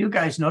spin on it. You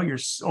guys know you're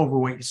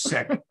overweight and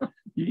sick.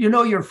 You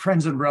know your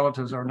friends and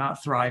relatives are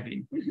not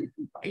thriving.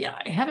 Yeah,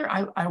 Heather,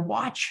 I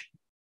watch,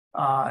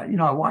 I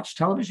watch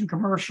television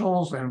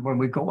commercials, and when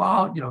we go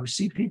out, we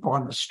see people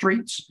on the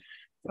streets.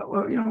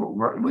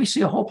 We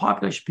see a whole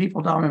population of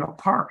people down in a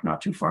park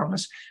not too far from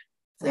us.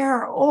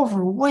 They're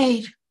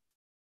overweight.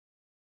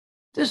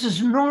 This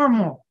is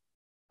normal.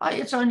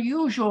 It's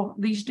unusual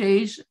these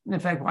days. In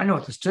fact, I know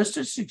what the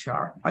statistics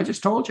are. I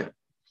just told you.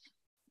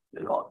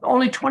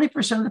 Only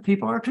 20% of the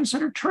people are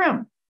considered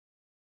trim.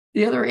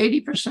 The other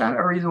 80%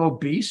 are either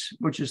obese,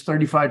 which is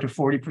 35 to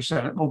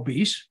 40%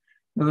 obese.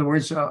 In other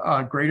words,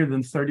 greater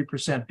than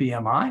 30%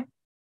 BMI.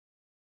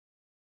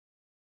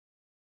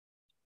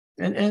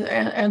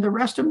 And the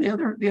rest of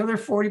them, the other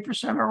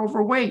 40% are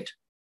overweight.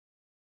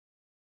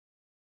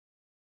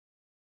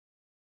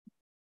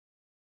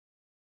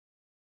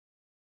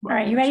 All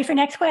right, you ready for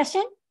next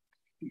question?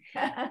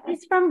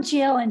 It's from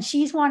Jill, and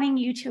she's wanting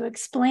you to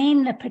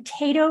explain the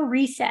potato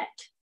reset.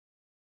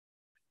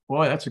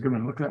 Boy, that's a good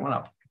one. Look that one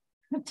up.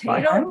 Potato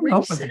I don't know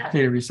what the reset.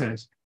 potato reset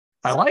is.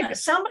 I like it.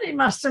 Somebody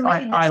must have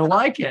made I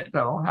like it,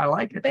 though. I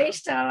like it.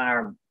 based on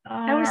our.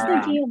 I was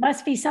thinking it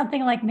must be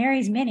something like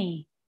Mary's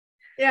Mini.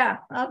 Yeah,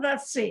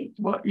 let's see.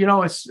 Well,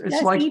 it's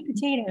Just like eat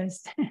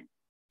potatoes.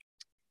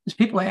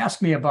 people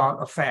ask me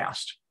about a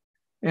fast,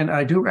 and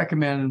I do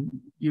recommend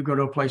you go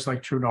to a place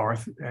like True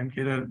North and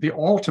get the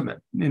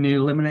ultimate in the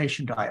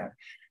elimination diet.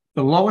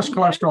 The lowest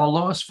cholesterol,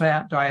 lowest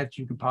fat diet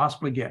you can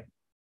possibly get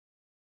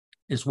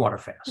is water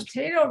fast.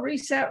 Potato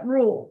reset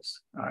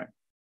rules. All right.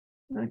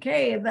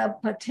 Okay, the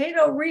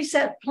potato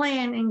reset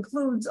plan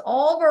includes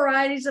all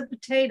varieties of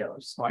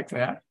potatoes. Like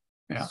that.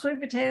 Yeah. Sweet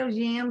potatoes,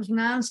 yams,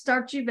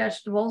 non-starchy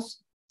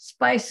vegetables,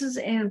 spices,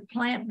 and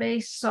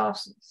plant-based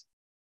sauces.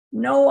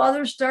 No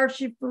other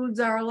starchy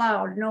foods are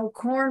allowed. No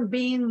corn,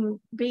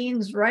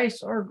 beans,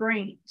 rice, or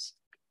grains.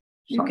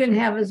 You can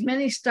have as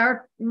many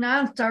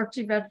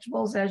non-starchy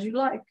vegetables as you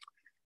like.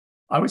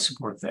 I would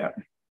support that.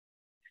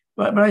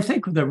 But I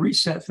think the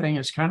reset thing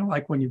is kind of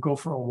like when you go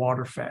for a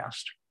water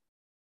fast.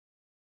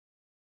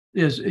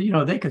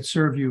 They could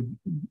serve you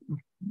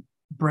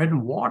bread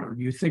and water.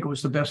 You think it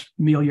was the best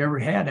meal you ever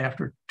had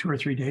after 2 or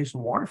 3 days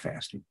of water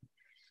fasting.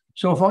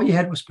 So if all you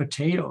had was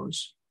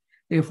potatoes,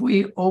 if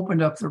we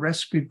opened up the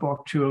recipe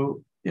book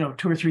to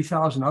 2,000 or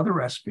 3,000 other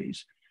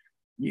recipes,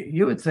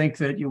 you would think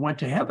that you went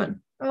to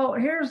heaven. Oh,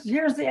 here's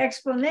the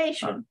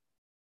explanation.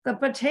 The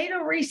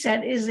potato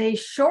reset is a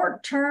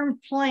short-term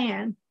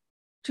plan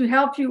to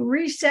help you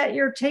reset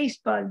your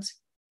taste buds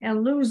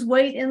and lose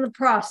weight in the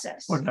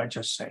process. What did I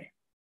just say?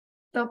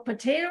 The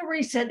potato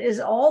reset is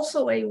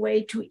also a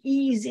way to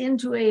ease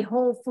into a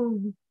whole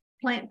food,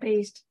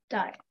 plant-based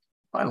diet.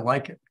 I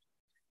like it.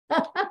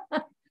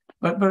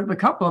 But a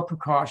couple of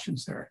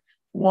precautions there.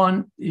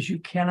 One is you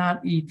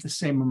cannot eat the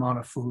same amount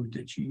of food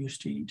that you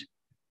used to eat.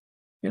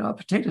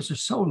 Potatoes are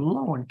so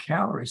low in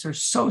calories. They're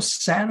so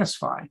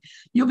satisfying.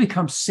 You'll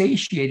become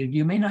satiated.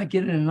 You may not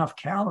get enough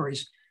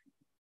calories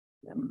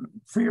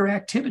for your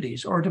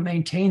activities or to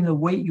maintain the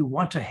weight you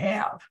want to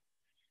have.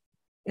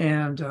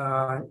 And,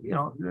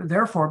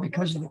 therefore,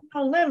 because there's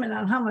no limit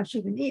on how much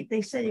you can eat.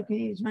 They say you can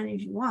eat as many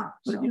as you want.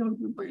 So.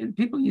 But,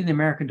 people eating the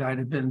American diet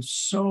have been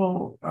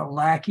so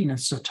lacking in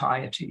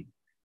satiety.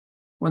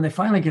 When they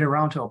finally get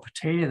around to a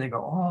potato, they go,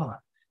 oh,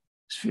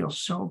 this feels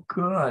so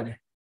good.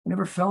 I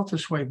never felt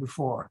this way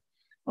before.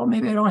 Oh,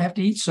 maybe I don't have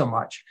to eat so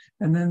much.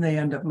 And then they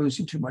end up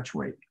losing too much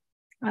weight.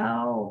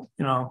 Oh.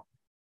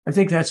 I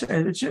think it's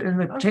in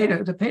the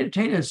potato. The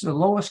potato is the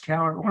lowest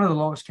calorie, one of the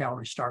lowest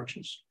calorie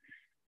starches.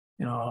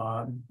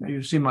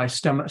 You see my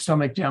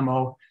stomach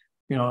demo.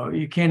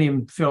 You can't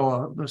even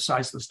fill the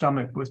size of the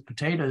stomach with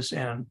potatoes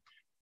and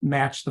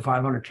match the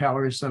 500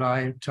 calories that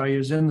I tell you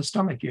is in the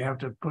stomach. You have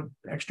to put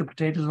extra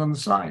potatoes on the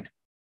side.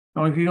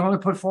 If you only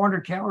put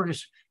 400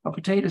 calories of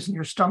potatoes in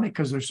your stomach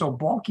because they're so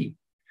bulky,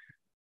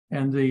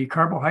 and the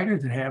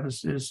carbohydrate they have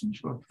is a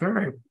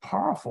very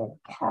powerful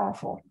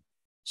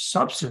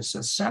substance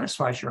that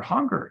satisfies your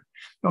hunger.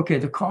 Okay,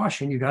 the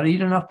caution: you got to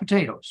eat enough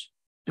potatoes.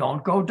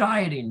 Don't go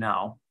dieting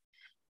now.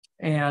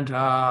 And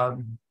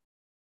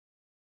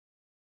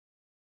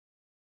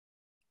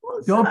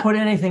don't put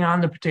anything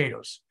on the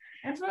potatoes.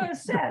 That's what I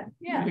said.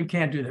 Yeah. You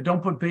can't do that.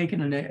 Don't put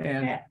bacon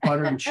and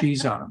butter and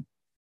cheese on them.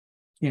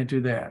 Can't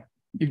do that.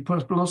 You can put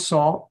a little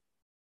salt,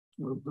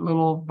 a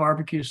little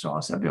barbecue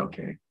sauce. That'd be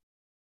okay.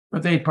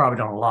 But they probably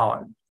don't allow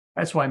it.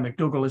 That's why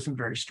McDougall isn't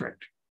very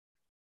strict.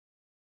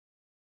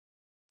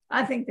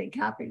 I think they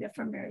copied it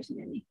from Mary's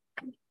Mini.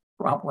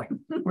 Probably.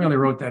 We only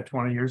wrote that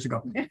 20 years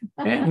ago.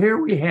 And here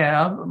we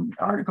have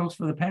articles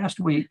for the past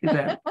week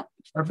that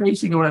are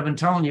basically what I've been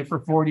telling you for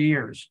 40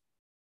 years.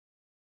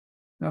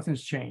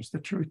 Nothing's changed. The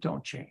truth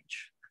don't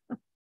change.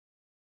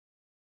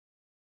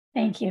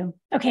 Thank you.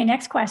 Okay,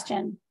 next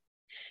question.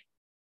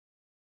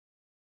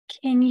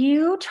 Can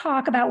you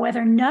talk about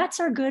whether nuts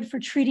are good for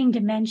treating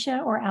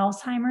dementia or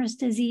Alzheimer's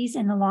disease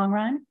in the long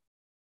run?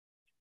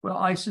 Well,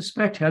 I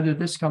suspect, Heather,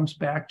 this comes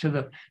back to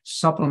the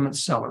supplement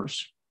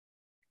sellers.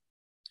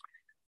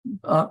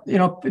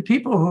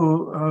 People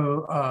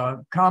who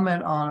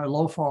comment on a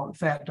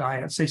low-fat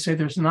diet, they say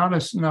there's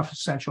not enough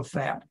essential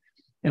fat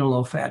in a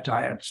low-fat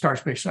diet,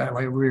 starch-based diet,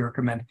 like we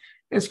recommend.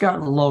 It's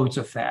got loads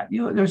of fat.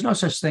 There's no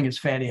such thing as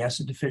fatty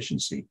acid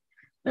deficiency.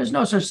 There's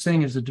no such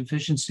thing as a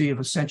deficiency of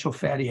essential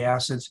fatty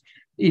acids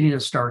eating a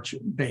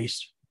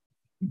starch-based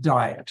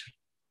diet.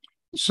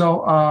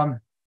 So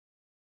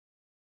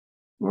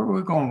where are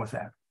we going with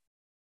that?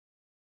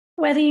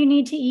 Whether you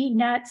need to eat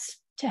nuts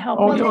to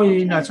help. You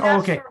eat nuts. Oh,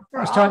 okay.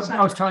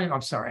 I was telling you,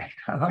 I'm sorry.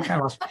 I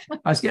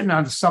was getting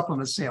on to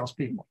supplement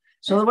salespeople.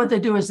 So what they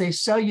do is they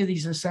sell you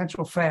these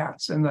essential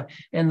fats such as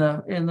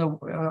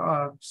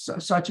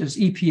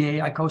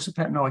EPA,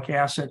 eicosapentaenoic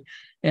acid,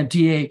 and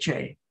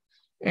DHA.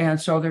 And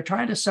so they're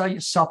trying to sell you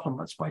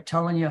supplements by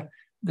telling you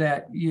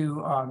that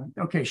you,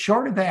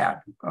 short of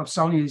that, of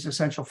selling you these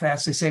essential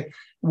fats, they say,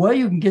 well,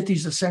 you can get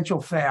these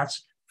essential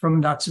fats from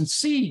nuts and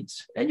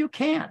seeds, and you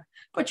can,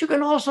 but you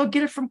can also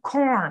get it from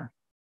corn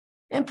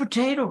and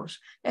potatoes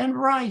and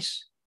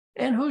rice.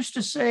 And who's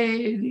to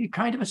say the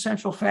kind of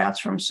essential fats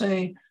from,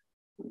 say,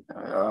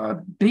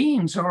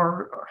 beans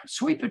or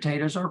sweet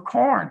potatoes or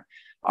corn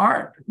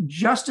aren't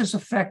just as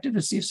effective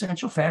as the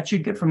essential fats you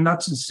get from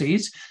nuts and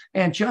seeds,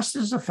 and just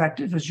as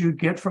effective as you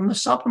get from the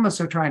supplements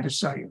they're trying to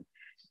sell you.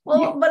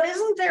 Well, but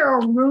isn't there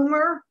a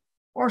rumor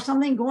or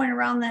something going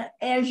around that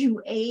as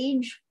you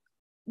age,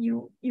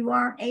 you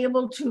aren't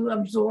able to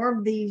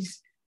absorb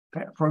these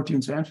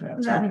proteins and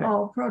fats.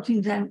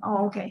 proteins and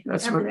okay.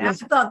 That's everything.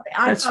 what,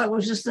 I thought it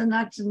was just the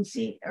nuts and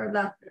seed or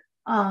the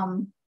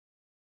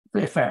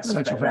fat,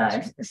 essential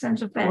fats.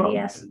 Essential fatty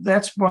acids.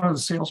 That's one of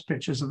the sales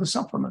pitches of the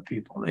supplement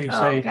people. They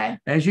say, okay.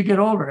 as you get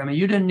older, I mean,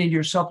 you didn't need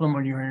your supplement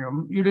when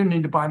you didn't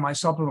need to buy my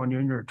supplement when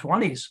you're in your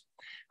 20s.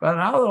 But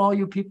now that all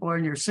you people are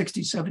in your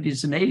 60s,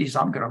 70s, and 80s,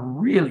 I'm going to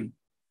really,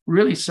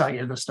 really sell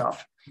you the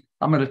stuff.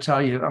 I'm going to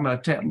tell you,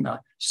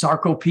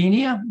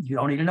 sarcopenia, you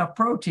don't eat enough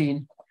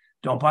protein.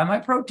 Don't buy my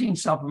protein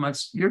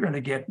supplements. You're going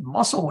to get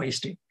muscle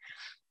wasting.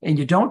 And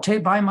you don't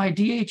buy my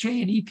DHA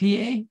and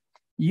EPA,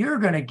 you're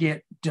going to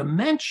get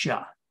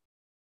dementia.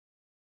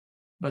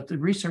 But the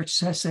research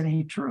says that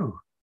ain't true.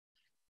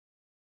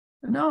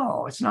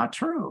 No, it's not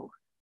true.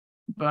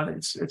 But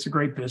it's a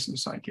great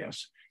business, I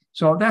guess.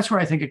 So that's where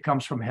I think it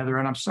comes from, Heather.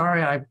 And I'm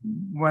sorry I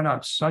went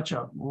on such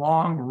a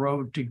long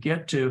road to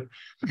get to.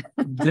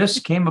 This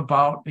came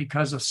about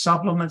because of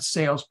supplement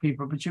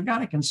salespeople. But you've got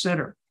to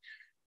consider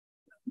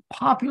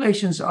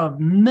populations of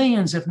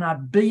millions, if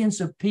not billions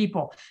of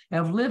people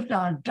have lived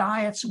on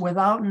diets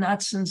without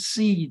nuts and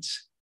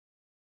seeds.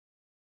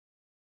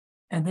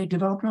 And they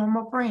develop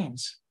normal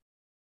brains.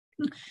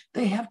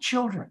 They have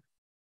children.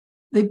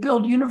 They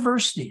build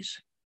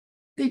universities.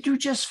 They do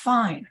just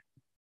fine.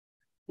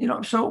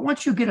 So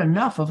once you get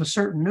enough of a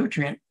certain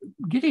nutrient,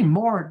 getting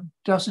more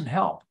doesn't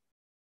help.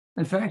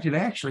 In fact, it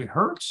actually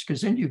hurts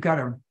because then you've got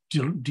to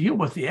deal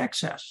with the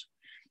excess.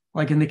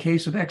 Like in the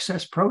case of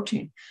excess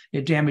protein,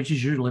 it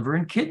damages your liver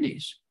and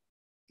kidneys.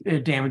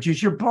 It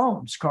damages your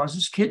bones,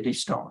 causes kidney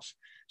stones.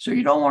 So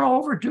you don't want to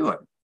overdo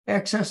it.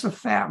 Excess of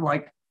fat,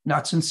 like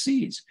nuts and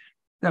seeds.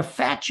 The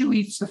fat you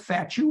eat is the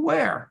fat you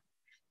wear.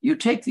 You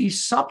take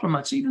these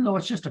supplements, even though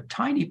it's just a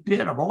tiny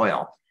bit of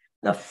oil,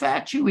 the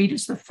fat you eat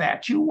is the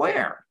fat you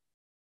wear.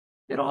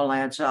 It all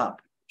adds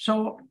up.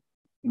 So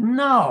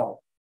no,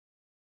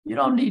 you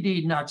don't need to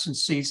eat nuts and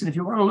seeds. And if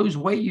you want to lose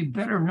weight, you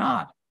better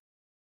not.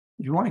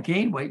 If you want to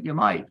gain weight, you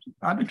might.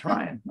 I've been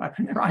trying.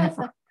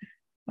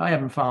 I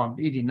haven't found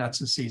eating nuts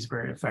and seeds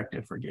very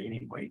effective for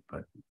gaining weight,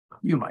 but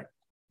you might.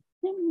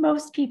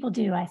 Most people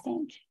do, I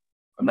think.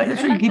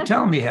 That's what you keep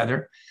telling me,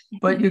 Heather.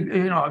 But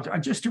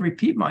just to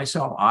repeat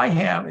myself, I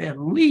have at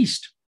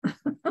least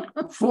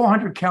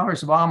 400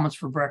 calories of almonds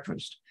for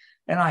breakfast,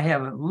 and I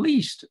have at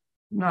least,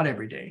 not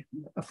every day,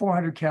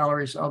 400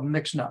 calories of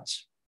mixed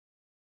nuts.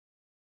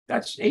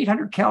 That's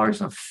 800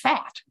 calories of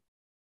fat.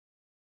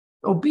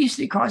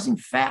 Obesity causing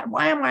fat.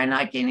 Why am I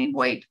not gaining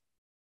weight?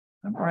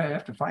 I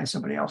have to find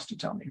somebody else to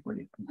tell me.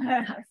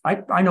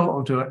 I know what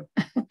will do it.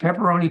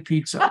 Pepperoni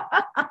pizza.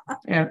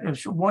 And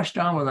it's washed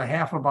down with a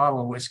half a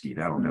bottle of whiskey.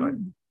 That'll do it.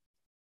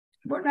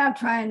 We're not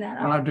trying that.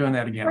 We're not doing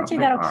that again.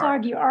 Fortunately, that'll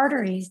clog your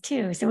arteries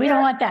too. So we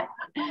don't want that.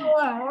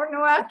 Well, we're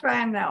not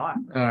trying that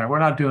one. All right, we're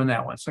not doing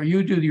that one. So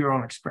you do your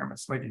own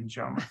experiments, ladies and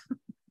gentlemen.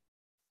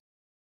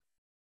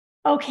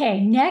 Okay,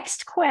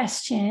 next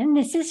question.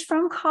 This is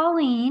from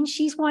Colleen.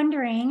 She's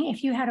wondering,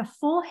 if you had a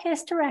full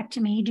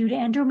hysterectomy due to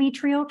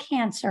endometrial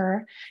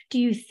cancer, do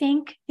you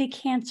think the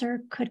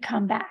cancer could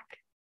come back?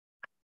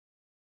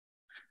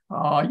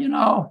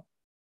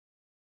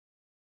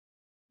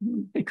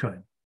 It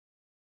could.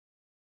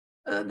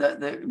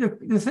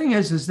 The thing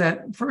is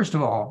that, first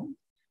of all,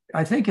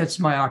 I think it's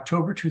my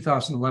October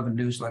 2011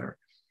 newsletter.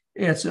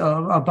 It's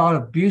about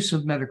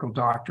abusive medical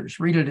doctors.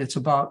 Read it. It's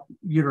about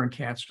uterine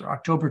cancer,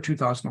 October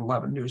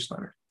 2011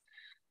 newsletter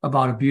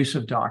about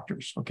abusive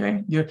doctors.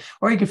 Okay.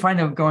 Or you can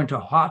find out going to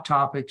Hot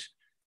Topics,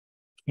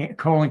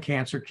 colon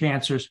cancer,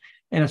 cancers,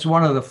 and it's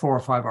one of the 4 or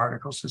 5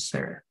 articles that's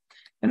there.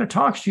 And it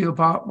talks to you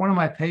about one of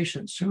my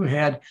patients who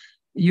had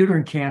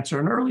uterine cancer,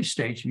 an early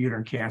stage of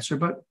uterine cancer,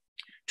 but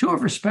 2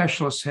 of her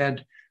specialists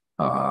had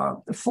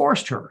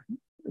forced her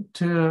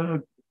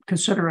to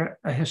consider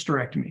a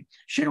hysterectomy.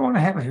 She didn't want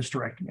to have a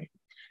hysterectomy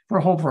for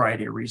a whole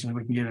variety of reasons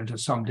we can get into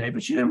someday,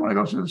 but she didn't want to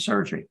go through the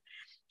surgery.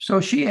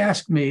 So she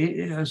asked me,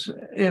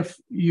 if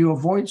you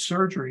avoid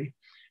surgery,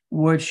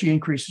 would she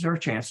increase her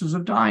chances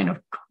of dying of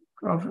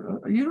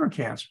uterine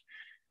cancer?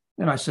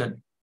 And I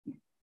said,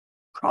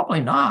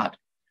 probably not,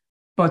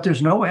 but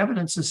there's no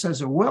evidence that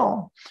says it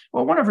will.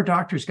 Well, one of her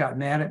doctors got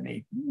mad at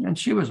me, and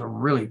she was a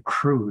really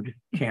crude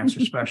cancer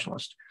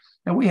specialist.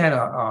 And we had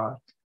a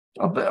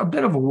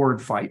bit of a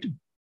word fight.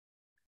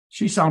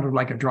 She sounded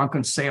like a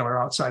drunken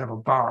sailor outside of a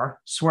bar,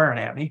 swearing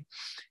at me.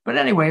 But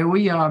anyway,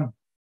 we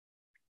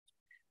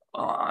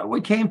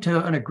came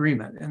to an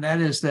agreement, and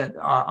that is that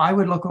I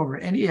would look over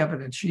any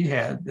evidence she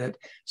had that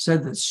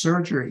said that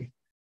surgery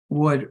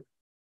would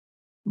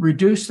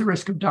reduce the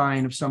risk of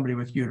dying of somebody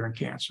with uterine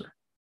cancer.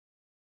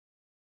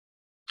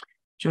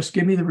 Just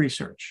give me the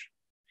research.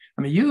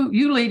 I mean,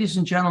 you ladies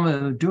and gentlemen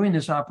that are doing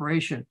this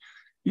operation,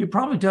 you've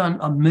probably done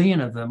 1 million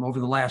of them over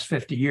the last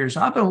 50 years.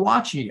 I've been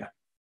watching you.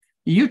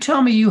 You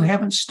tell me you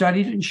haven't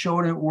studied it and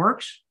showed it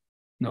works?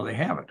 No, they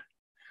haven't.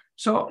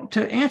 So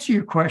to answer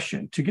your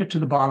question, to get to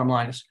the bottom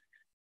line is,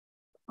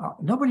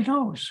 Nobody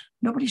knows.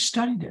 Nobody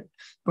studied it.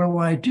 But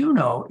what I do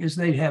know is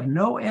they have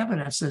no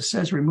evidence that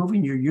says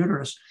removing your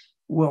uterus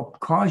will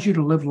cause you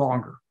to live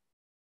longer.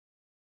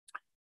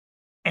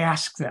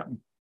 Ask them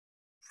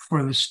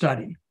for the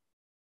study,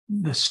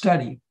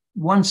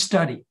 one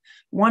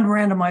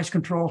randomized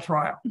control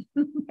trial.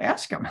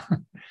 Ask them.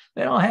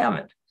 They don't have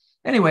it.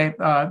 Anyway,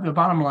 the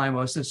bottom line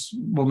was this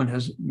woman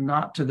has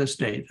not to this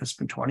date, that's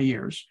been 20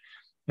 years,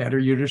 had her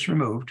uterus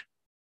removed.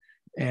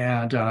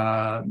 And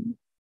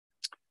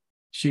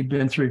she'd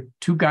been through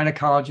 2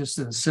 gynecologists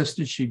that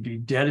insisted she'd be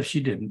dead if she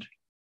didn't.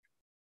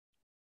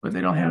 But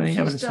they don't have any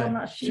evidence.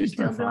 She's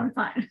still doing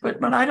fine.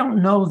 But I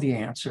don't know the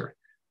answer.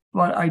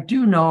 But I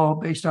do know,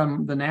 based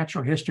on the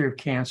natural history of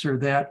cancer,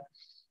 that,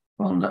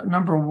 well,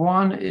 number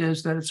one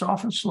is that it's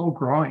often slow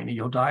growing and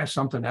you'll die of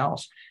something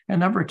else. And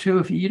number two,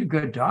 if you eat a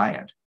good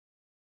diet,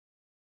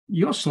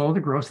 you'll slow the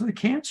growth of the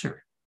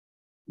cancer.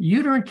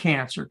 Uterine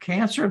cancer,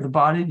 cancer of the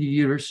body of the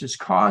uterus, is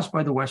caused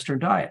by the Western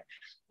diet.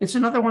 It's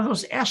another one of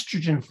those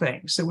estrogen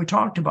things that we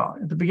talked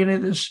about at the beginning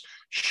of this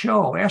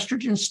show.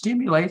 Estrogen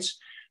stimulates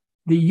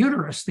the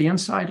uterus, the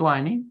inside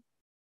lining,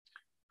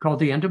 called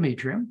the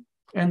endometrium,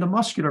 and the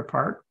muscular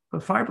part, the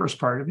fibrous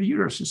part of the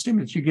uterus. It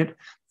stimulates. You get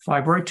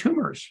fibroid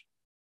tumors.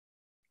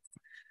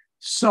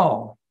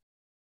 So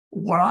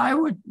what I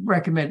would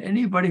recommend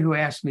anybody who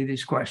asks me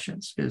these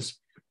questions is,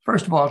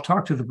 first of all,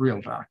 talk to the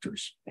real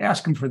doctors.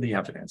 Ask them for the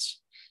evidence.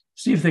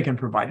 See if they can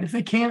provide it. If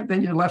they can't,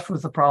 then you're left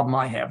with the problem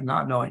I have,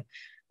 not knowing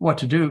what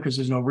to do because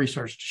there's no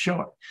research to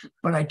show it.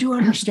 But I do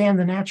understand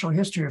the natural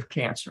history of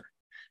cancer.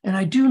 And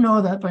I do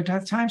know that by the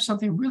time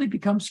something really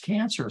becomes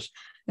cancerous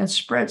and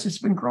spreads, it's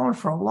been growing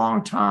for a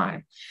long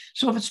time.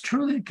 So if it's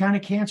truly the kind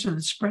of cancer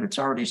that's spread, it's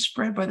already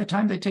spread by the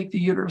time they take the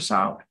uterus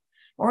out,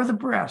 or the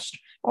breast,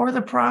 or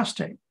the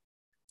prostate,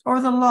 or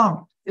the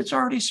lung. It's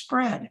already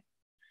spread.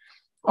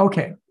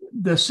 Okay,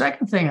 the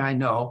second thing I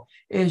know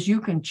is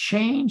you can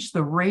change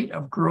the rate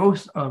of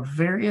growth of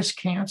various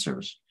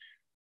cancers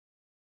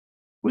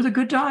with a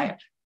good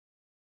diet.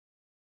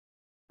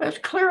 That's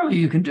clearly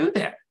you can do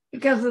that.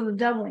 Because of the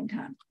doubling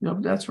time. No,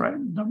 that's right.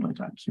 Doubling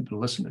time. You've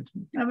been listening to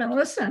me. I've been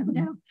listening.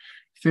 Yeah.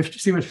 50.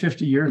 See what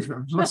 50 years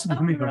ago. Listen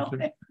to me.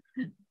 Really?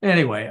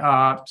 Anyway,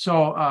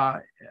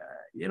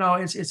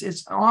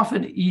 it's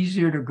often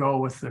easier to go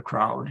with the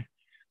crowd.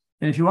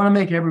 And if you want to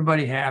make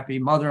everybody happy,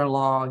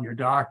 mother-in-law, your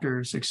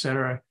doctors,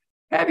 etc.,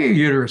 have your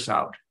uterus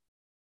out.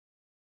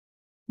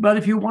 But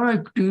if you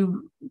want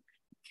to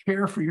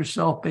care for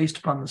yourself based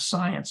upon the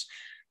science,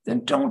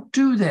 then don't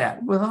do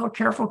that without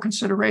careful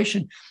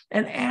consideration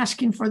and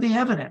asking for the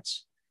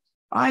evidence.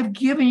 I've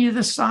given you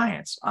the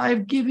science.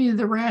 I've given you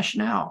the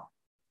rationale.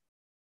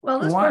 Well,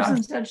 this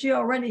person said she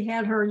already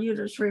had her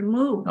uterus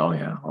removed. Oh,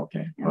 yeah.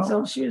 Okay. And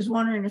so she was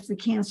wondering if the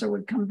cancer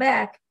would come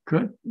back.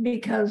 Good.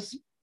 Because.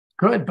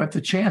 Good. But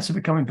the chance of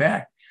it coming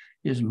back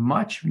is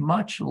much,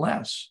 much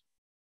less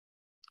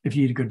if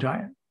you eat a good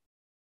diet.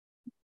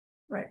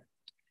 Right.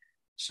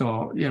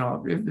 So,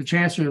 if the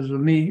chances of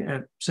me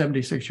at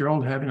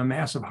 76-year-old having a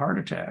massive heart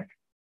attack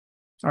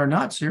are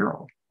not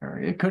zero.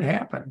 It could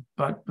happen.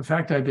 But the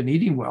fact I've been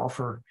eating well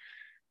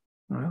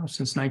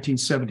since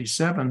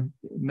 1977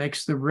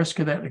 makes the risk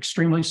of that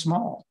extremely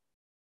small.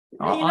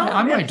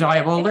 I might die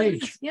of old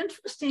age. It's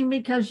interesting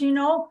because,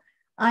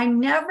 I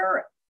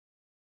never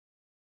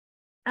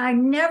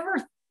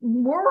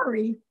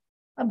worry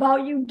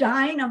about you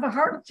dying of a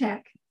heart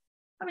attack.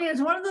 I mean,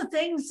 it's one of the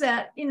things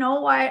that,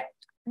 why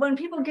when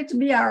people get to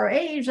be our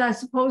age, I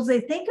suppose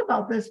they think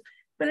about this,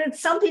 but it's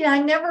something I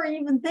never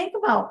even think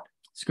about.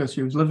 It's because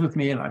you've lived with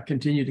me and I've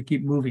continued to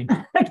keep moving.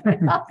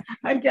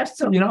 I guess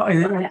so.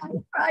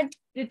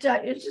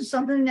 It's just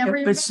something never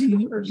even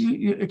occurs.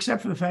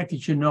 Except for the fact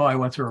that I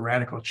went through a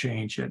radical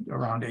change at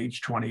around age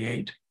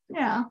 28.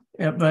 Yeah.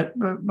 But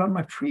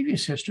my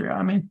previous history,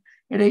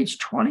 at age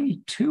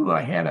 22,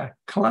 I had a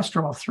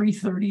cholesterol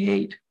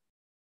 338.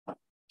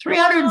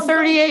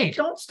 338.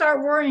 Don't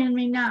start worrying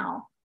me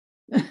now.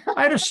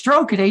 I had a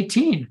stroke at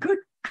 18. Good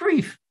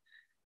grief.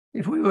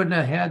 If we wouldn't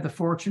have had the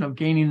fortune of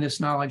gaining this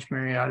knowledge,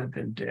 Mary, I'd have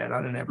been dead.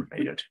 I'd have never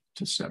made it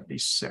to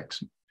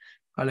 76.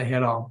 I'd have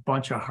had a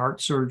bunch of heart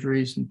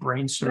surgeries and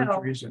brain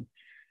surgeries and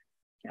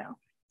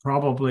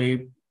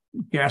probably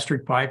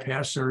gastric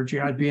bypass surgery.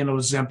 I'd be an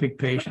Ozempic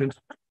patient.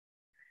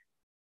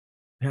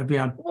 I'd be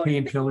on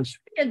painkillers.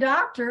 A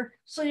doctor,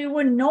 so you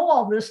wouldn't know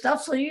all this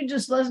stuff. So you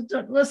just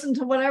listen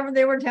to whatever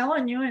they were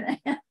telling you,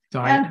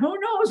 and who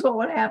knows what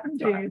would happen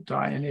to you.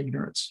 Die in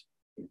ignorance,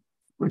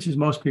 which is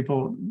most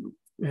people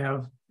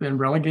have been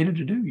relegated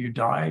to do. You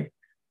die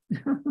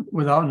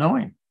without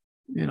knowing.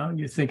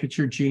 You think it's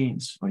your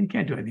genes. Well, you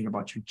can't do anything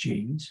about your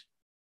genes.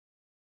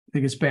 You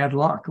think it's bad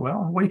luck.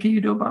 Well, what can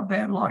you do about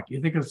bad luck?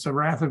 You think it's the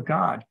wrath of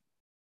God.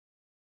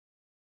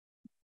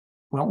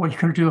 Well, what are you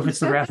going to do if it's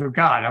the wrath of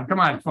God?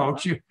 Come on,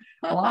 folks.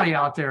 A lot of you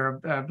out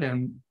there have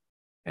been.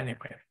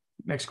 Anyway,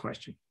 next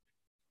question.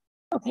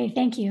 Okay,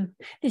 thank you.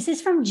 This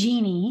is from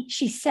Jeannie.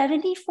 She's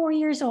 74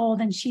 years old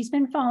and she's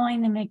been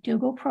following the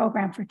McDougall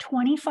program for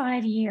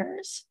 25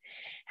 years.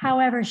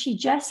 However, she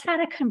just had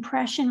a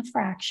compression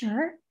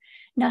fracture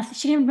nothing.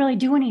 She didn't really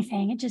do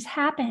anything. It just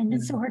happened.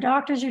 And so her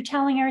doctors are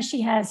telling her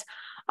she has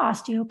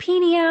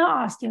osteopenia,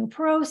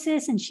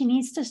 osteoporosis, and she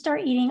needs to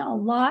start eating a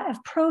lot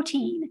of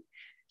protein.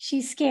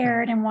 She's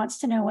scared and wants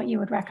to know what you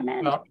would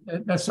recommend. Well,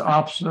 that's the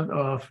opposite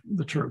of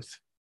the truth,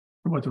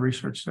 what the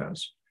research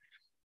says.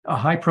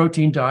 High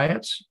protein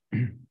diets,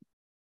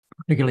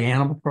 particularly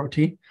animal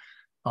protein,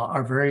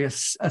 are very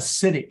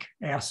acidic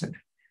acid.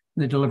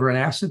 They deliver an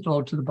acid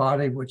load to the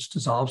body, which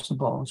dissolves the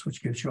bones,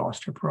 which gives you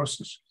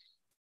osteoporosis.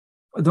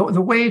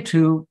 The way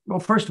to, well,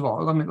 first of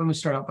all, let me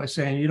start out by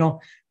saying,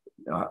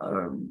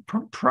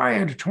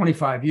 prior to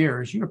 25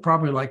 years, you're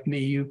probably like me.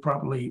 You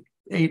probably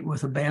ate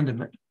with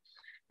abandonment.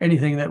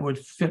 Anything that would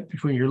fit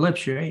between your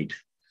lips, you ate.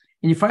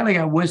 And you finally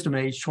got wisdom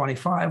at age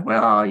 25.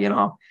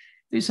 Well,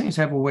 these things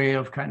have a way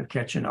of kind of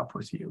catching up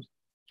with you,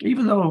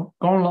 even though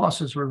bone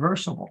loss is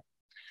reversible.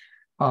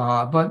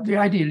 But the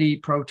idea to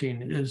eat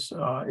protein is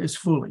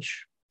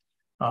foolish.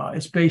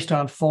 It's based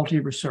on faulty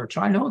research.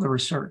 I know the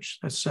research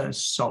that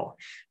says so.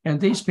 And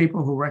these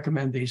people who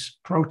recommend these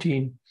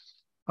protein,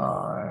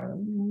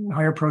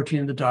 higher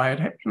protein in the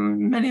diet,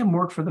 many of them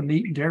work for the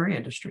meat and dairy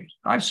industry.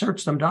 I've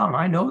searched them down.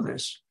 I know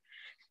this.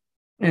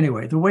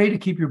 Anyway, the way to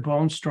keep your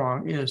bones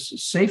strong is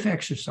safe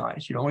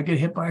exercise. You don't want to get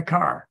hit by a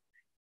car.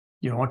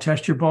 You don't want to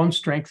test your bone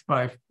strength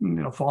by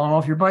falling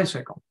off your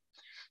bicycle.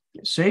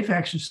 Safe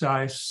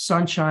exercise,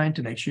 sunshine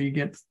to make sure you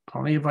get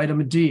plenty of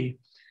vitamin D,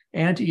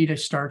 and to eat a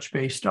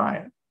starch-based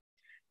diet.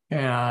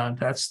 And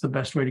that's the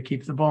best way to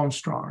keep the bones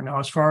strong. Now,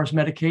 as far as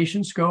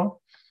medications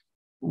go,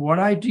 what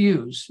I'd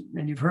use,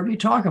 and you've heard me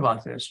talk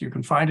about this, you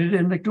can find it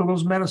in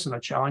McDougall's Medicine,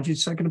 A Challenging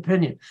Second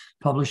Opinion,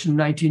 published in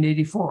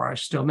 1984. I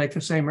still make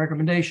the same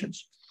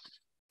recommendations.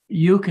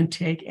 You can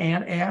take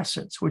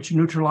antacids, which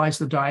neutralize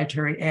the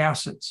dietary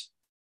acids.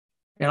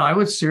 And I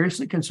would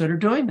seriously consider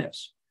doing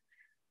this.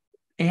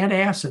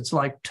 Antacids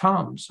like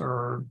Tums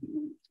or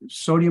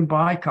sodium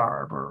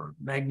bicarb or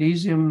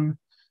magnesium,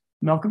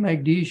 milk of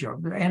magnesia,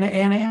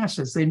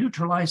 antacids, they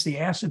neutralize the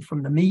acid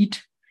from the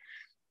meat,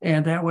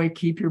 and that way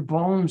keep your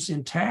bones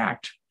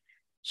intact.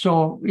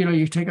 So,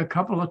 you take a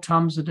couple of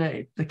Tums a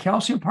day. The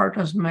calcium part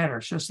doesn't matter.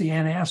 It's just the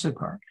antacid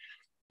part.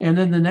 And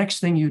then the next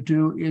thing you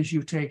do is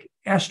you take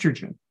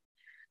estrogen.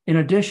 In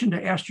addition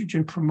to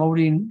estrogen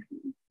promoting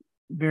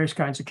various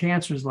kinds of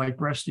cancers like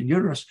breast and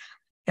uterus,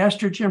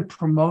 estrogen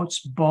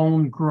promotes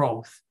bone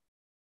growth,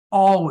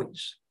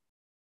 always.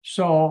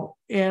 So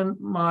in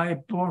my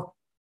book,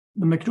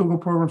 The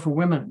McDougall Program for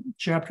Women,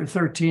 chapter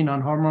 13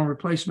 on hormone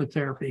replacement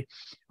therapy,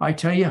 I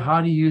tell you how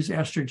to use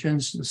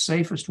estrogens the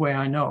safest way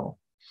I know,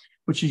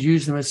 which is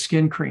use them as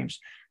skin creams.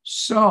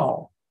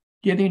 So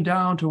getting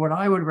down to what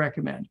I would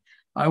recommend,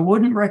 I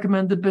wouldn't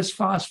recommend the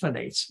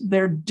bisphosphonates.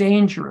 They're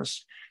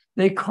dangerous.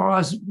 They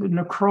cause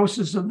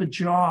necrosis of the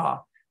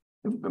jaw.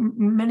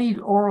 Many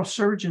oral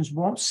surgeons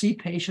won't see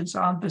patients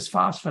on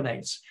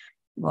bisphosphonates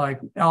like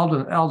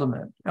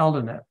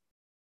Aldanet.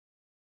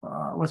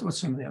 What's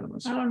some of the other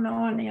ones? I don't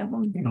know any of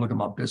them. You can look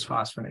them up,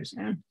 bisphosphonates.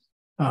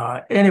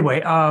 Anyway,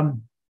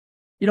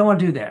 you don't want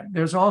to do that.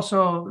 There's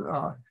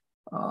also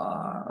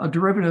a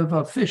derivative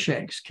of fish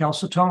eggs,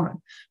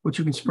 calcitonin, which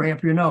you can spray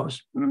up your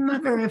nose.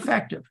 Not very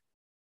effective.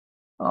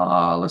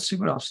 Let's see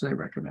what else they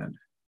recommend.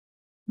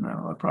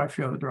 No, probably a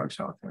few other drugs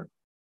out there.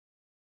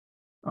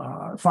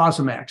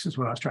 Fosamax is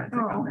what I was trying to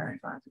think of, Mary.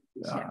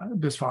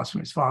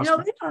 Bisphosphonates,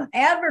 phosphate. They don't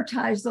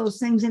advertise those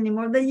things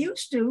anymore. They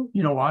used to.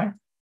 You know why?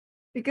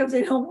 Because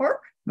they don't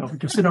work? No,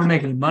 because they don't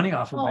make any money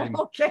off of it.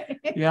 Okay.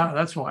 Yeah,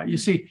 that's why. You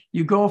see,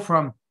 you go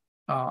from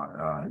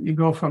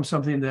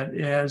something that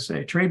is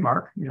a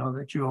trademark,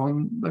 that you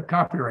own the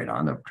copyright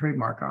on, the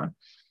trademark on,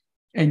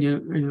 and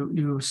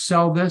you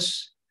sell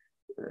this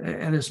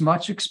at as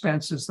much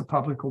expense as the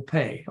public will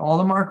pay. All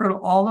the market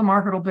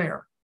will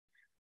bear.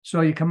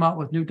 So you come out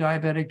with new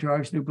diabetic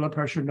drugs, new blood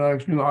pressure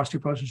drugs, new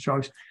osteoporosis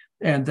drugs,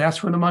 and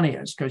that's where the money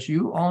is, because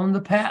you own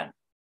the patent.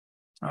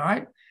 All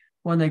right.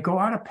 When they go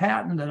out of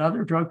patent, then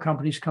other drug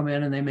companies come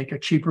in and they make a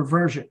cheaper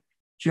version,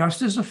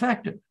 just as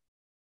effective.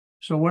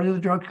 So what do the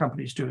drug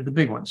companies do? The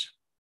big ones.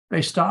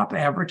 They stop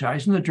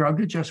advertising the drug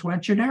that just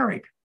went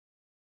generic,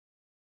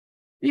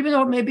 even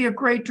though it may be a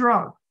great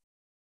drug.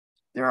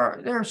 There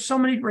are so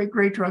many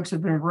great drugs that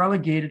have been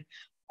relegated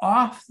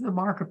off the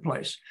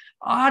marketplace,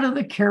 out of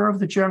the care of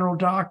the general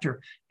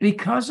doctor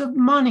because of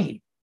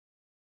money.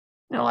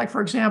 Like,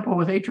 for example,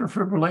 with atrial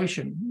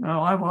fibrillation,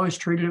 I've always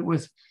treated it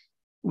with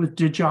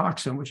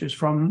digoxin, which is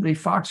from the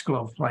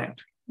foxglove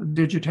plant.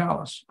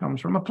 Digitalis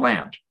comes from a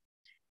plant.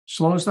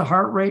 Slows the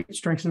heart rate,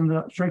 strengthens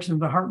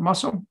the heart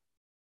muscle.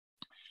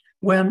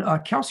 When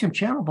calcium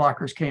channel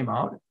blockers came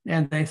out,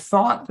 and they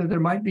thought that there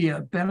might be a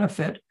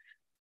benefit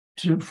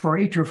for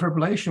atrial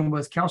fibrillation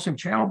with calcium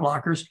channel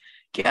blockers,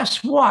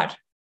 guess what?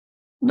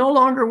 No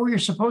longer were you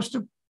supposed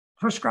to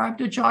prescribe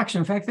digoxin.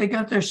 In fact, they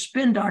got their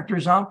spin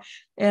doctors out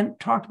and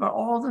talked about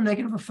all the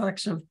negative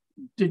effects of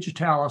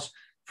digitalis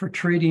for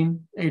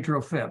treating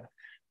atrial fib,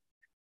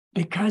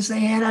 because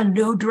they had a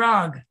new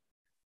drug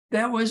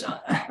that was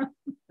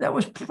that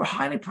was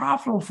highly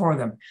profitable for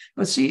them.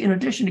 But see, in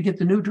addition to get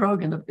the new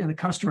drug in the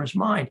customer's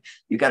mind,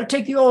 you got to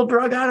take the old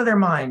drug out of their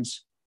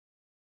minds.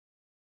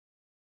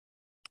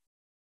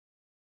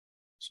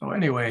 So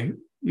anyway,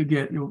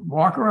 you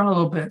walk around a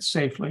little bit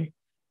safely,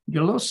 you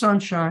get a little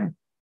sunshine,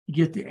 you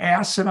get the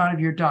acid out of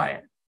your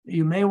diet.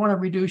 You may want to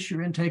reduce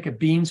your intake of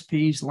beans,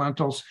 peas,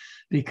 lentils,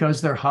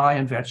 because they're high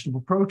in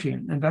vegetable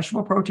protein. And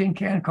vegetable protein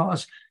can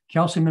cause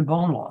calcium and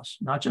bone loss,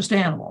 not just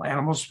animal.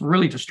 Animals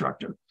really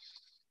destructive.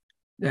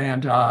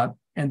 And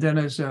then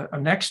as a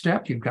next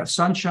step, you've got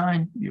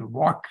sunshine, you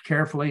walk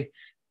carefully,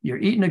 you're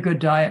eating a good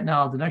diet.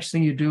 Now, the next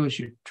thing you do is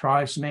you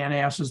try some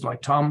antacids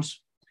like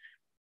Tums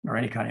or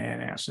any kind of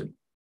antacid.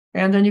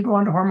 And then you go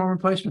on to hormone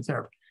replacement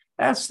therapy.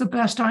 That's the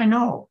best I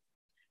know.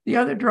 The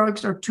other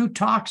drugs are too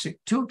toxic,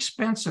 too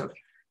expensive,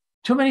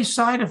 too many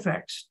side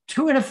effects,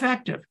 too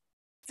ineffective.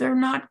 They're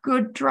not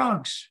good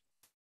drugs.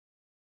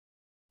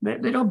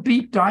 They don't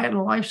beat diet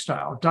and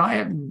lifestyle,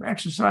 diet and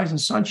exercise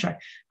and sunshine,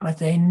 but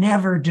they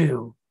never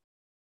do.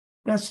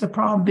 That's the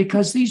problem,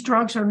 because these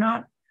drugs are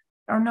not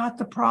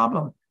the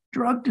problem.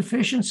 Drug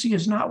deficiency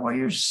is not why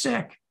you're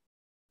sick.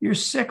 You're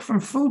sick from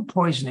food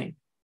poisoning.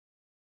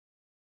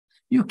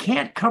 You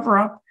can't cover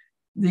up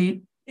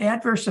the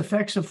adverse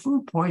effects of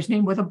food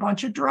poisoning with a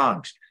bunch of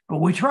drugs, but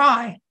we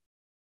try.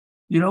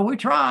 We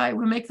try.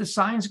 We make the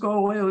signs go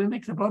away. We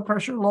make the blood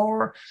pressure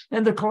lower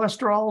and the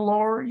cholesterol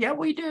lower. Yeah,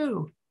 we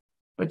do.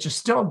 But you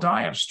still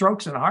die of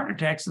strokes and heart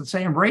attacks at the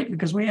same rate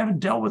because we haven't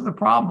dealt with the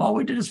problem. All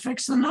we did is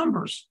fix the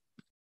numbers.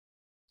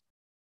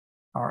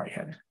 All right,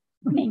 Heather.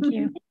 Thank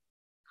you.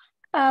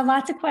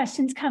 Lots of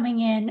questions coming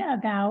in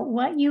about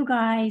what you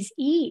guys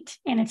eat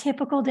in a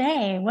typical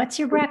day. What's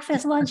your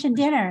breakfast, lunch, and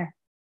dinner?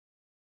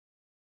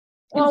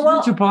 Did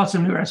you pull out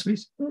some new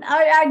recipes?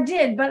 I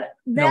did, but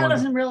that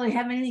doesn't really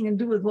have anything to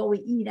do with what we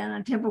eat on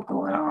a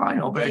typical day. I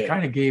know, but I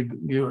kind of gave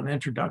you an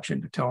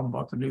introduction to tell them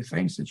about the new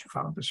things that you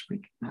found this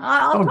week.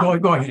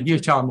 Go ahead. You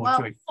tell them what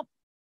to eat.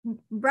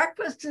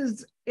 Breakfast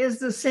is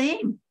the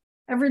same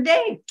every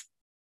day.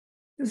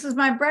 This is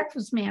my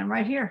breakfast man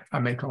right here. I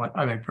make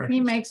breakfast. He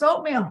makes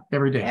oatmeal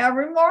every day,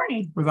 every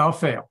morning, without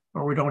fail,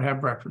 or we don't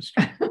have breakfast.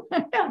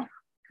 Yeah.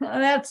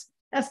 That's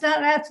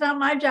not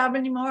my job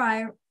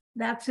anymore.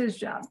 That's his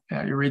job.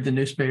 Yeah, you read the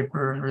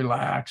newspaper and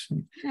relax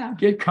and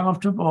get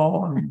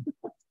comfortable, and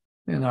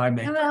then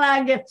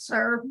I get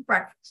served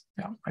breakfast.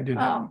 Yeah, I do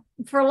that.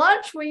 For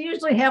lunch, we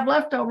usually have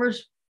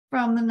leftovers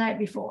from the night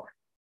before.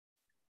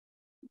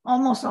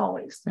 Almost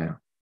always. Yeah.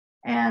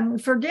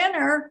 And for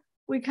dinner,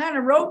 we kind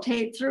of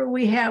rotate through.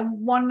 We have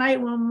one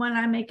night when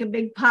I make a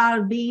big pot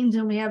of beans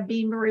and we have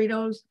bean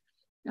burritos.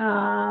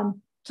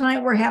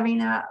 Tonight we're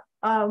having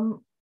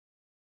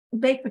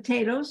baked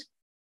potatoes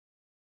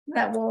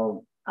that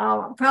will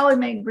probably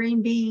make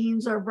green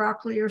beans or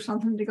broccoli or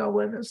something to go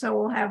with it. So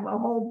we'll have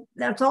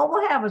that's all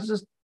we'll have is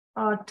just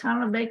a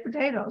ton of baked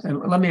potatoes. And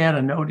let me add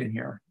a note in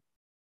here.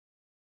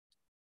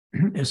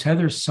 Is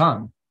Heather's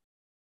son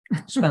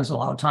spends a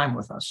lot of time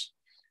with us.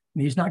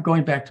 And he's not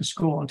going back to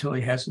school until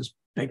he has his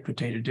baked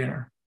potato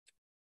dinner.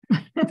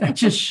 That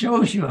just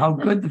shows you how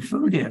good the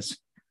food is.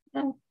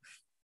 But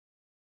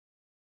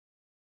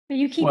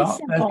you keep it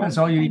simple. That's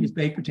all you eat is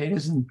baked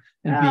potatoes and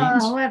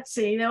beans. Let's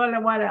see.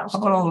 What else? How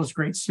about all those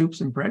great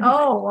soups and bread?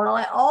 Oh, well,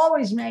 I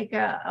always make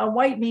a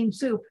white bean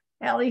soup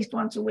at least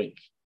once a week.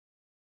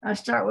 I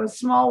start with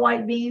small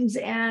white beans,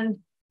 and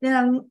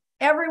then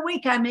every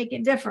week I make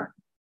it different.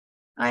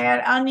 I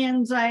add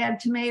onions, I add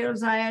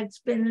tomatoes, I add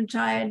spinach,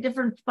 I add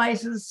different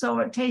spices, so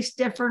it tastes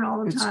different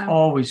all the time. It's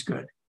always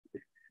good.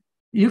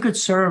 You could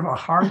serve a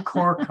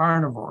hardcore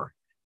carnivore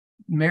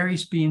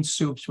Mary's bean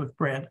soups with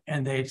bread,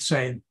 and they'd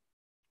say,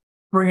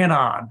 "Bring it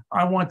on.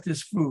 I want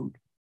this food."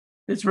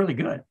 It's really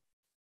good.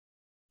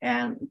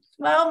 And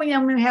I'm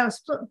going to have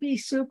split pea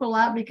soup a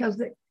lot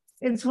because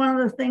it's one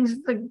of the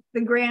things the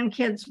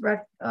grandkids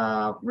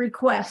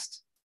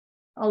request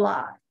a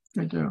lot.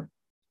 They do.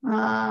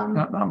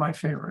 Not my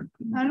favorite.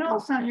 I know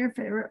it's not your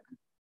favorite.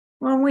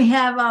 When we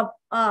have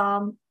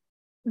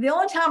the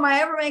only time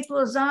I ever make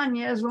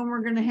lasagna is when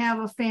we're going to have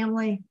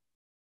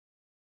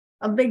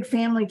a big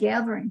family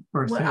gathering.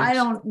 I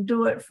don't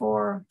do it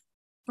for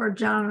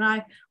John and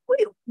I.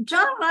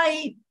 John and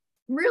I eat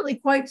really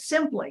quite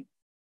simply.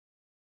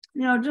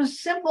 Just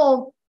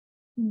simple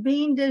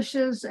bean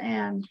dishes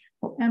and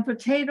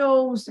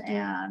potatoes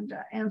and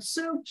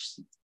soups.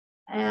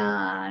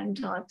 And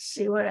let's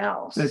see what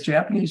else. The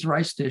Japanese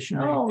rice dish you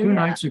made 2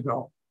 nights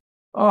ago.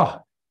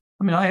 Oh,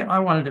 I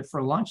wanted it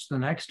for lunch the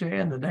next day,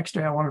 and the next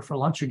day I wanted it for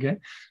lunch again.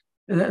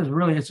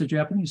 It's a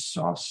Japanese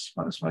sauce.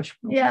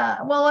 Yeah,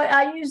 well,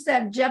 I use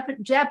that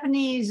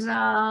Japanese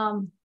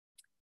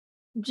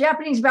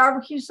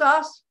barbecue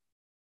sauce.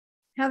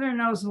 Heather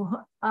knows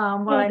what I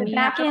mean.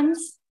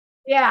 Back-ends?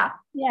 Yeah.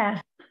 Yeah.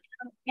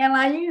 And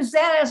I use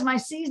that as my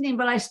seasoning,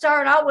 but I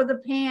start out with a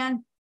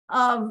pan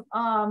of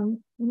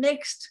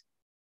mixed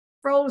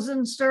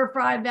frozen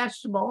stir-fried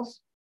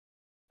vegetables,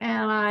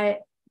 and I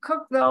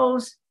cook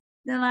those.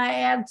 Then I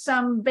add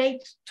some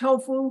baked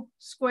tofu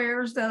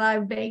squares that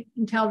I've baked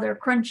until they're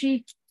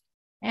crunchy,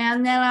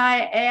 and then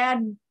I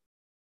add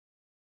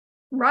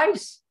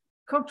Rice,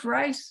 cooked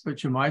rice.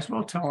 But you might as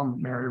well tell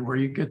them, Mary, where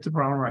you get the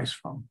brown rice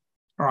from.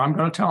 Or I'm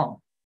going to tell them.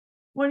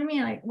 What do you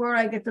mean? Like, where do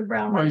I get the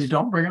brown Well, rice? you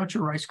don't bring out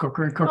your rice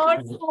cooker and cook Oh,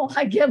 it. no,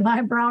 I get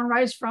my brown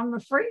rice from the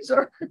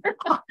freezer.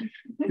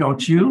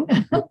 Don't you?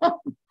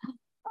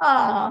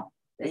 It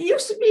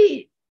used to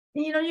be,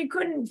 you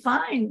couldn't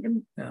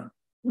find Yeah.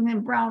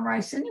 brown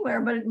rice anywhere,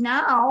 but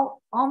now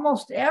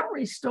almost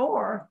every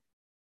store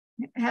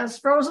has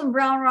frozen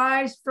brown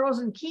rice,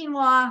 frozen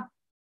quinoa,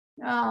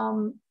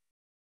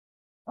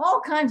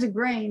 all kinds of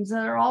grains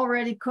that are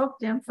already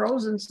cooked and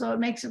frozen. So it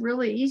makes it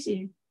really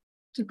easy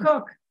to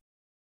cook.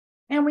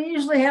 And we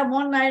usually have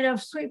one night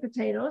of sweet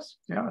potatoes.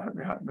 Yeah,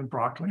 and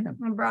broccoli.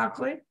 And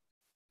broccoli.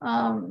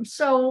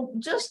 So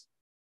just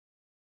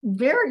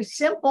very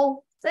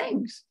simple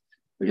things.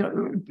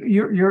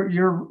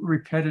 You're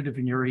repetitive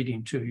in your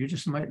eating too. You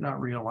just might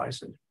not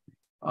realize it.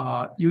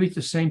 You eat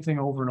the same thing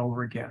over and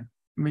over again.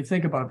 I mean,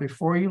 think about it.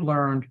 Before you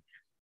learned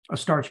a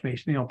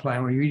starch-based meal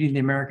plan where you're eating the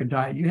American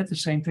diet, you had the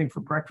same thing for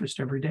breakfast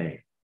every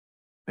day.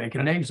 Bacon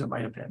and eggs, it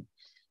might have been.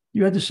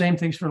 You had the same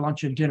things for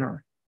lunch and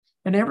dinner.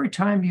 And every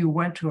time you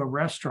went to a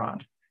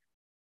restaurant,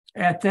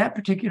 at that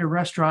particular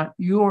restaurant,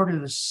 you order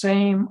the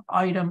same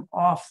item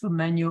off the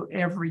menu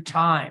every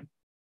time.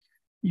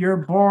 You're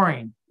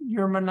boring.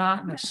 You're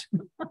monotonous.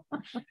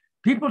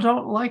 People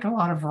don't like a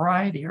lot of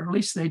variety, or at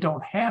least they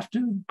don't have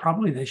to.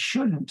 Probably they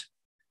shouldn't.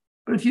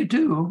 But if you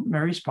do,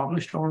 Mary's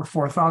published over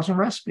 4,000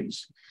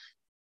 recipes.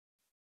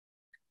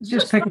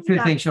 Just pick a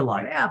few things you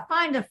like. Yeah,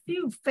 find a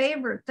few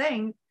favorite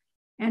things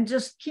and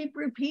just keep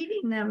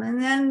repeating them.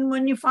 And then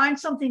when you find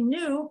something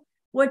new,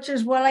 which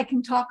is what I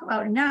can talk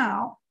about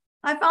now,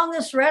 I found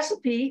this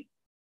recipe.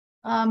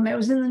 It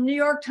was in the New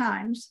York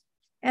Times,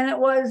 and it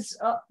was,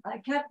 I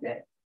kept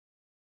it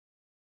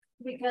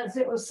because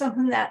it was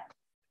something that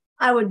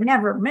I would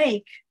never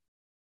make,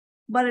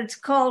 but it's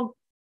called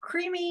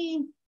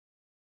creamy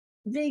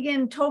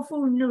vegan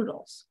tofu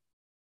noodles.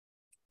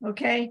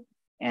 Okay.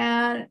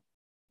 And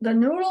the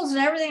noodles and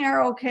everything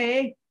are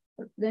okay.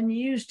 But then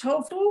you use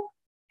tofu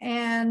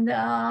and,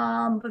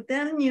 but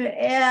then you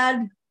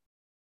add,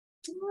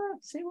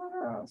 let's see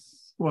what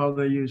else. Well,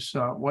 they use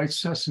white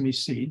sesame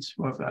seeds.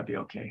 Well, that'd be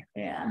okay.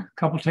 Yeah. A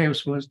couple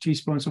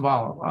teaspoons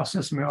of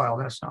sesame oil.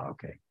 That's not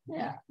okay.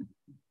 Yeah.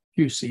 A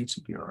few seeds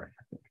would be all right,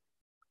 I think.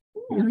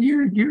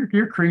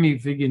 Your creamy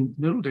vegan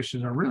noodle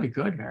dishes are really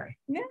good, Mary.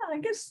 Yeah, I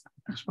guess.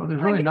 So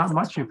there's really not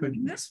much you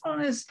could. This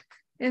one is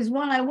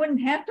one I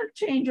wouldn't have to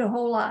change a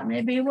whole lot.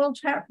 Maybe we'll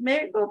try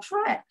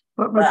it.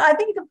 But I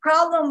think the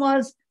problem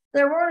was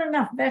there weren't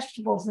enough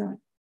vegetables in it.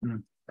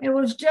 Mm. It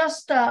was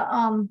just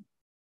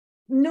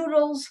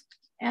noodles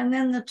and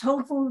then the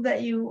tofu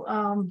that you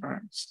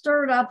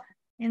stirred up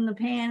in the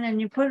pan and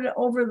you put it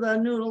over the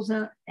noodles.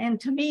 And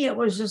to me, it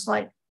was just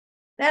like,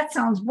 that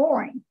sounds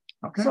boring.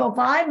 Okay. So if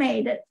I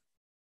made it,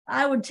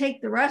 I would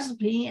take the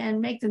recipe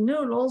and make the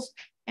noodles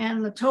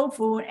and the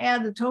tofu and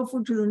add the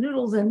tofu to the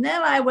noodles. And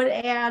then I would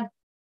add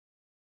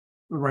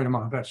the right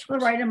amount of vegetables.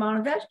 The right amount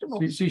of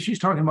vegetables. See, she's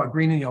talking about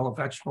green and yellow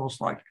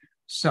vegetables like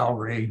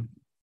celery,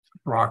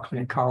 broccoli,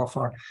 and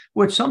cauliflower,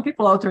 which some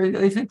people out there,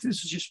 they think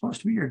this is just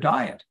supposed to be your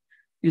diet,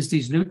 is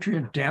these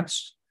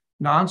nutrient-dense,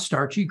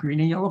 non-starchy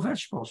green and yellow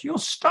vegetables. You'll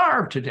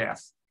starve to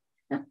death.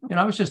 And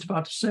I was just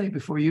about to say,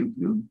 before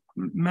you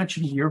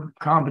mentioned your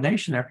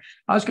combination there,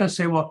 I was going to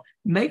say, well,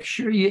 make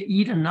sure you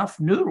eat enough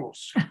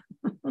noodles.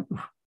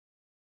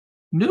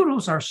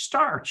 Noodles are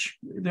starch.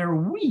 They're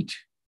wheat.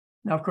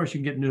 Now, of course, you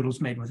can get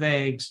noodles made with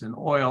eggs and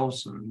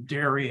oils and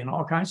dairy and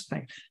all kinds of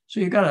things. So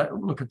you got to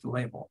look at the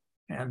label.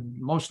 And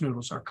most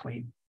noodles are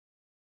clean.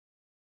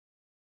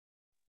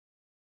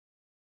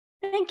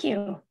 Thank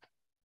you.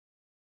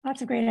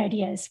 Lots of great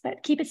ideas,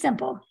 but keep it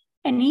simple.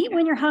 And eat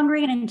when you're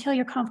hungry and until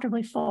you're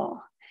comfortably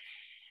full.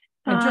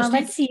 And just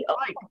let's see.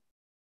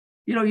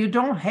 You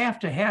don't have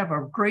to have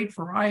a great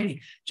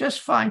variety. Just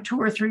find 2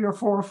 or 3 or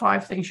 4 or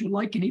 5 things you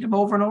like and eat them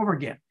over and over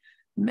again.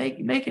 Make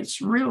it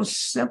real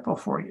simple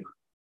for you.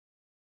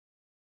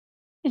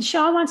 And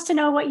Sean wants to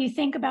know what you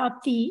think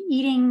about the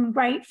eating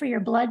right for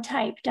your blood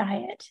type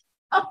diet.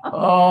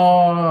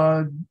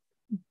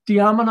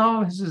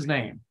 Diamino is his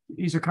name.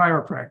 He's a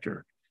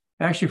chiropractor,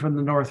 actually from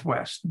the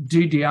Northwest.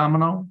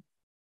 Diamino.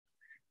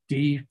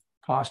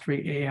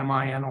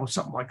 D''AMINO,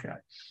 something like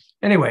that.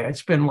 Anyway,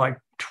 it's been like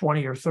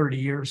 20 or 30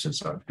 years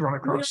since I've run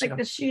across like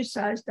the shoe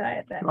size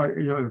diet.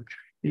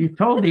 You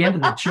told the end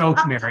of the joke,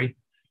 Mary.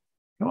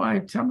 No,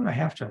 I'm going to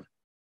have to.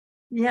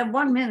 You have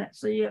 1 minute,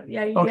 so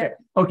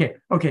Okay.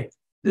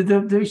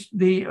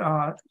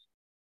 The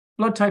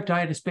blood type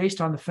diet is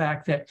based on the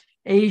fact that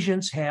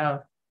Asians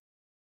have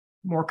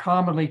more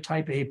commonly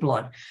type A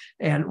blood,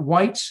 and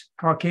whites,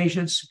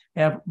 Caucasians,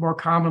 have more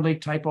commonly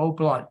type O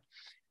blood.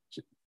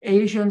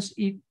 Asians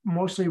eat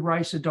mostly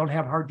rice and don't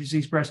have heart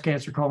disease, breast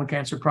cancer, colon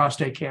cancer,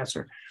 prostate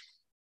cancer.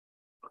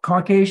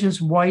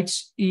 Caucasians,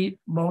 whites eat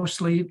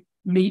mostly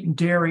meat and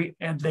dairy,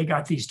 and they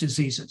got these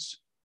diseases.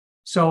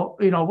 So,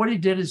 what he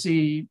did is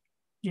he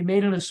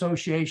made an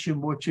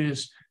association which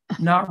is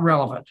not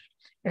relevant.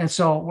 And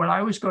so what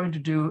I was going to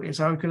do is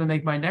I was going to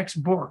make my next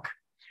book,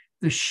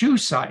 the shoe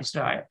size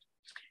diet.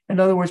 In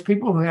other words,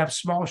 people who have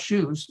small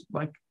shoes,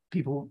 like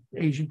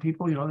Asian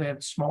people, they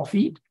have small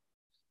feet.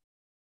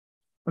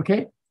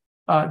 Okay.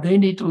 They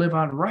need to live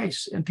on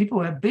rice. And people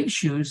who have big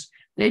shoes,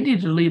 they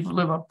need to live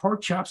on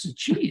pork chops and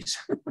cheese.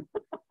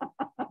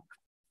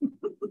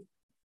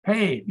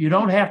 Hey, you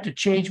don't have to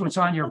change what's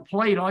on your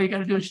plate. All you got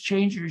to do is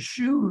change your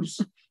shoes.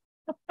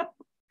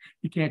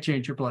 You can't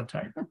change your blood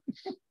type.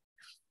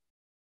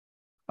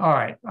 All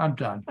right, I'm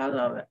done. I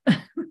love it.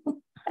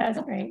 That's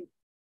great.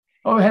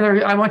 Oh,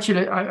 Heather, I want you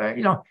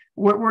to,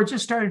 we're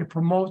just starting to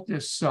promote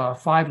this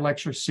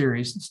 5-lecture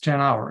series. It's 10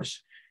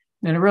 hours.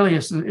 And it really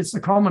is, it's the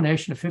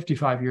culmination of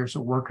 55 years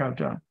of work I've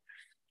done.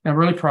 I'm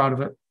really proud of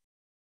it.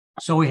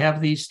 So we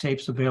have these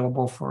tapes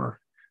available for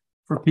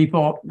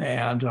people,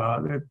 and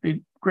they'd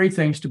be great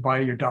things to buy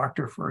your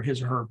doctor for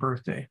his or her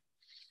birthday.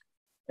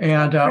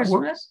 And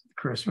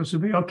Christmas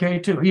would be okay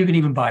too. You can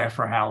even buy it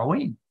for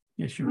Halloween.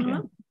 Yes, you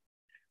can.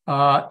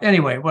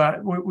 Anyway,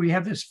 well, we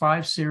have this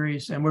 5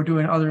 series, and we're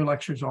doing other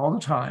lectures all the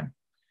time.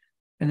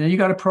 And then you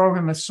got a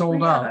program that's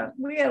sold out.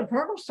 We got a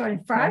program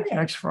starting Friday.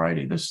 Next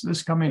Friday.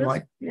 This coming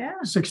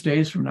 6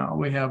 days from now.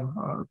 We have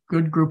a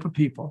good group of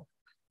people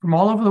from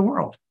all over the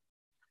world.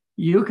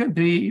 You can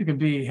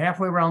be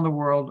halfway around the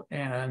world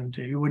and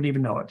you wouldn't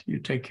even know it. You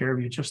take care of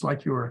you just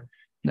like you were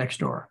next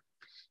door.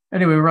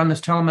 Anyway, we run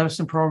this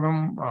telemedicine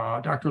program.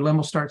 Dr. Lim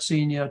will start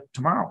seeing you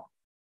tomorrow.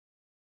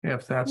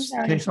 If that's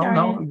the case,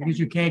 no, because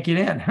you can't get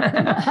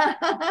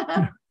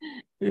in.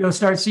 He'll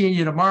start seeing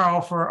you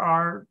tomorrow for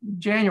our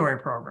January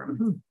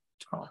program.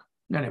 So,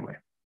 anyway.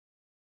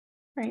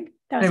 Great.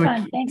 That was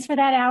fun. Thanks for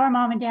that hour,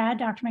 Mom and Dad,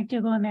 Dr.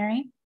 McDougall and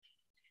Mary.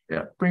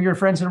 Yeah, bring your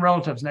friends and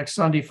relatives next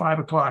Sunday, 5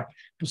 o'clock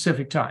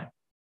Pacific time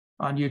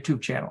on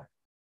YouTube channel.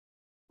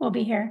 We'll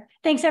be here.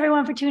 Thanks,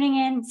 everyone, for tuning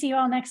in. See you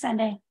all next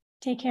Sunday.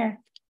 Take care.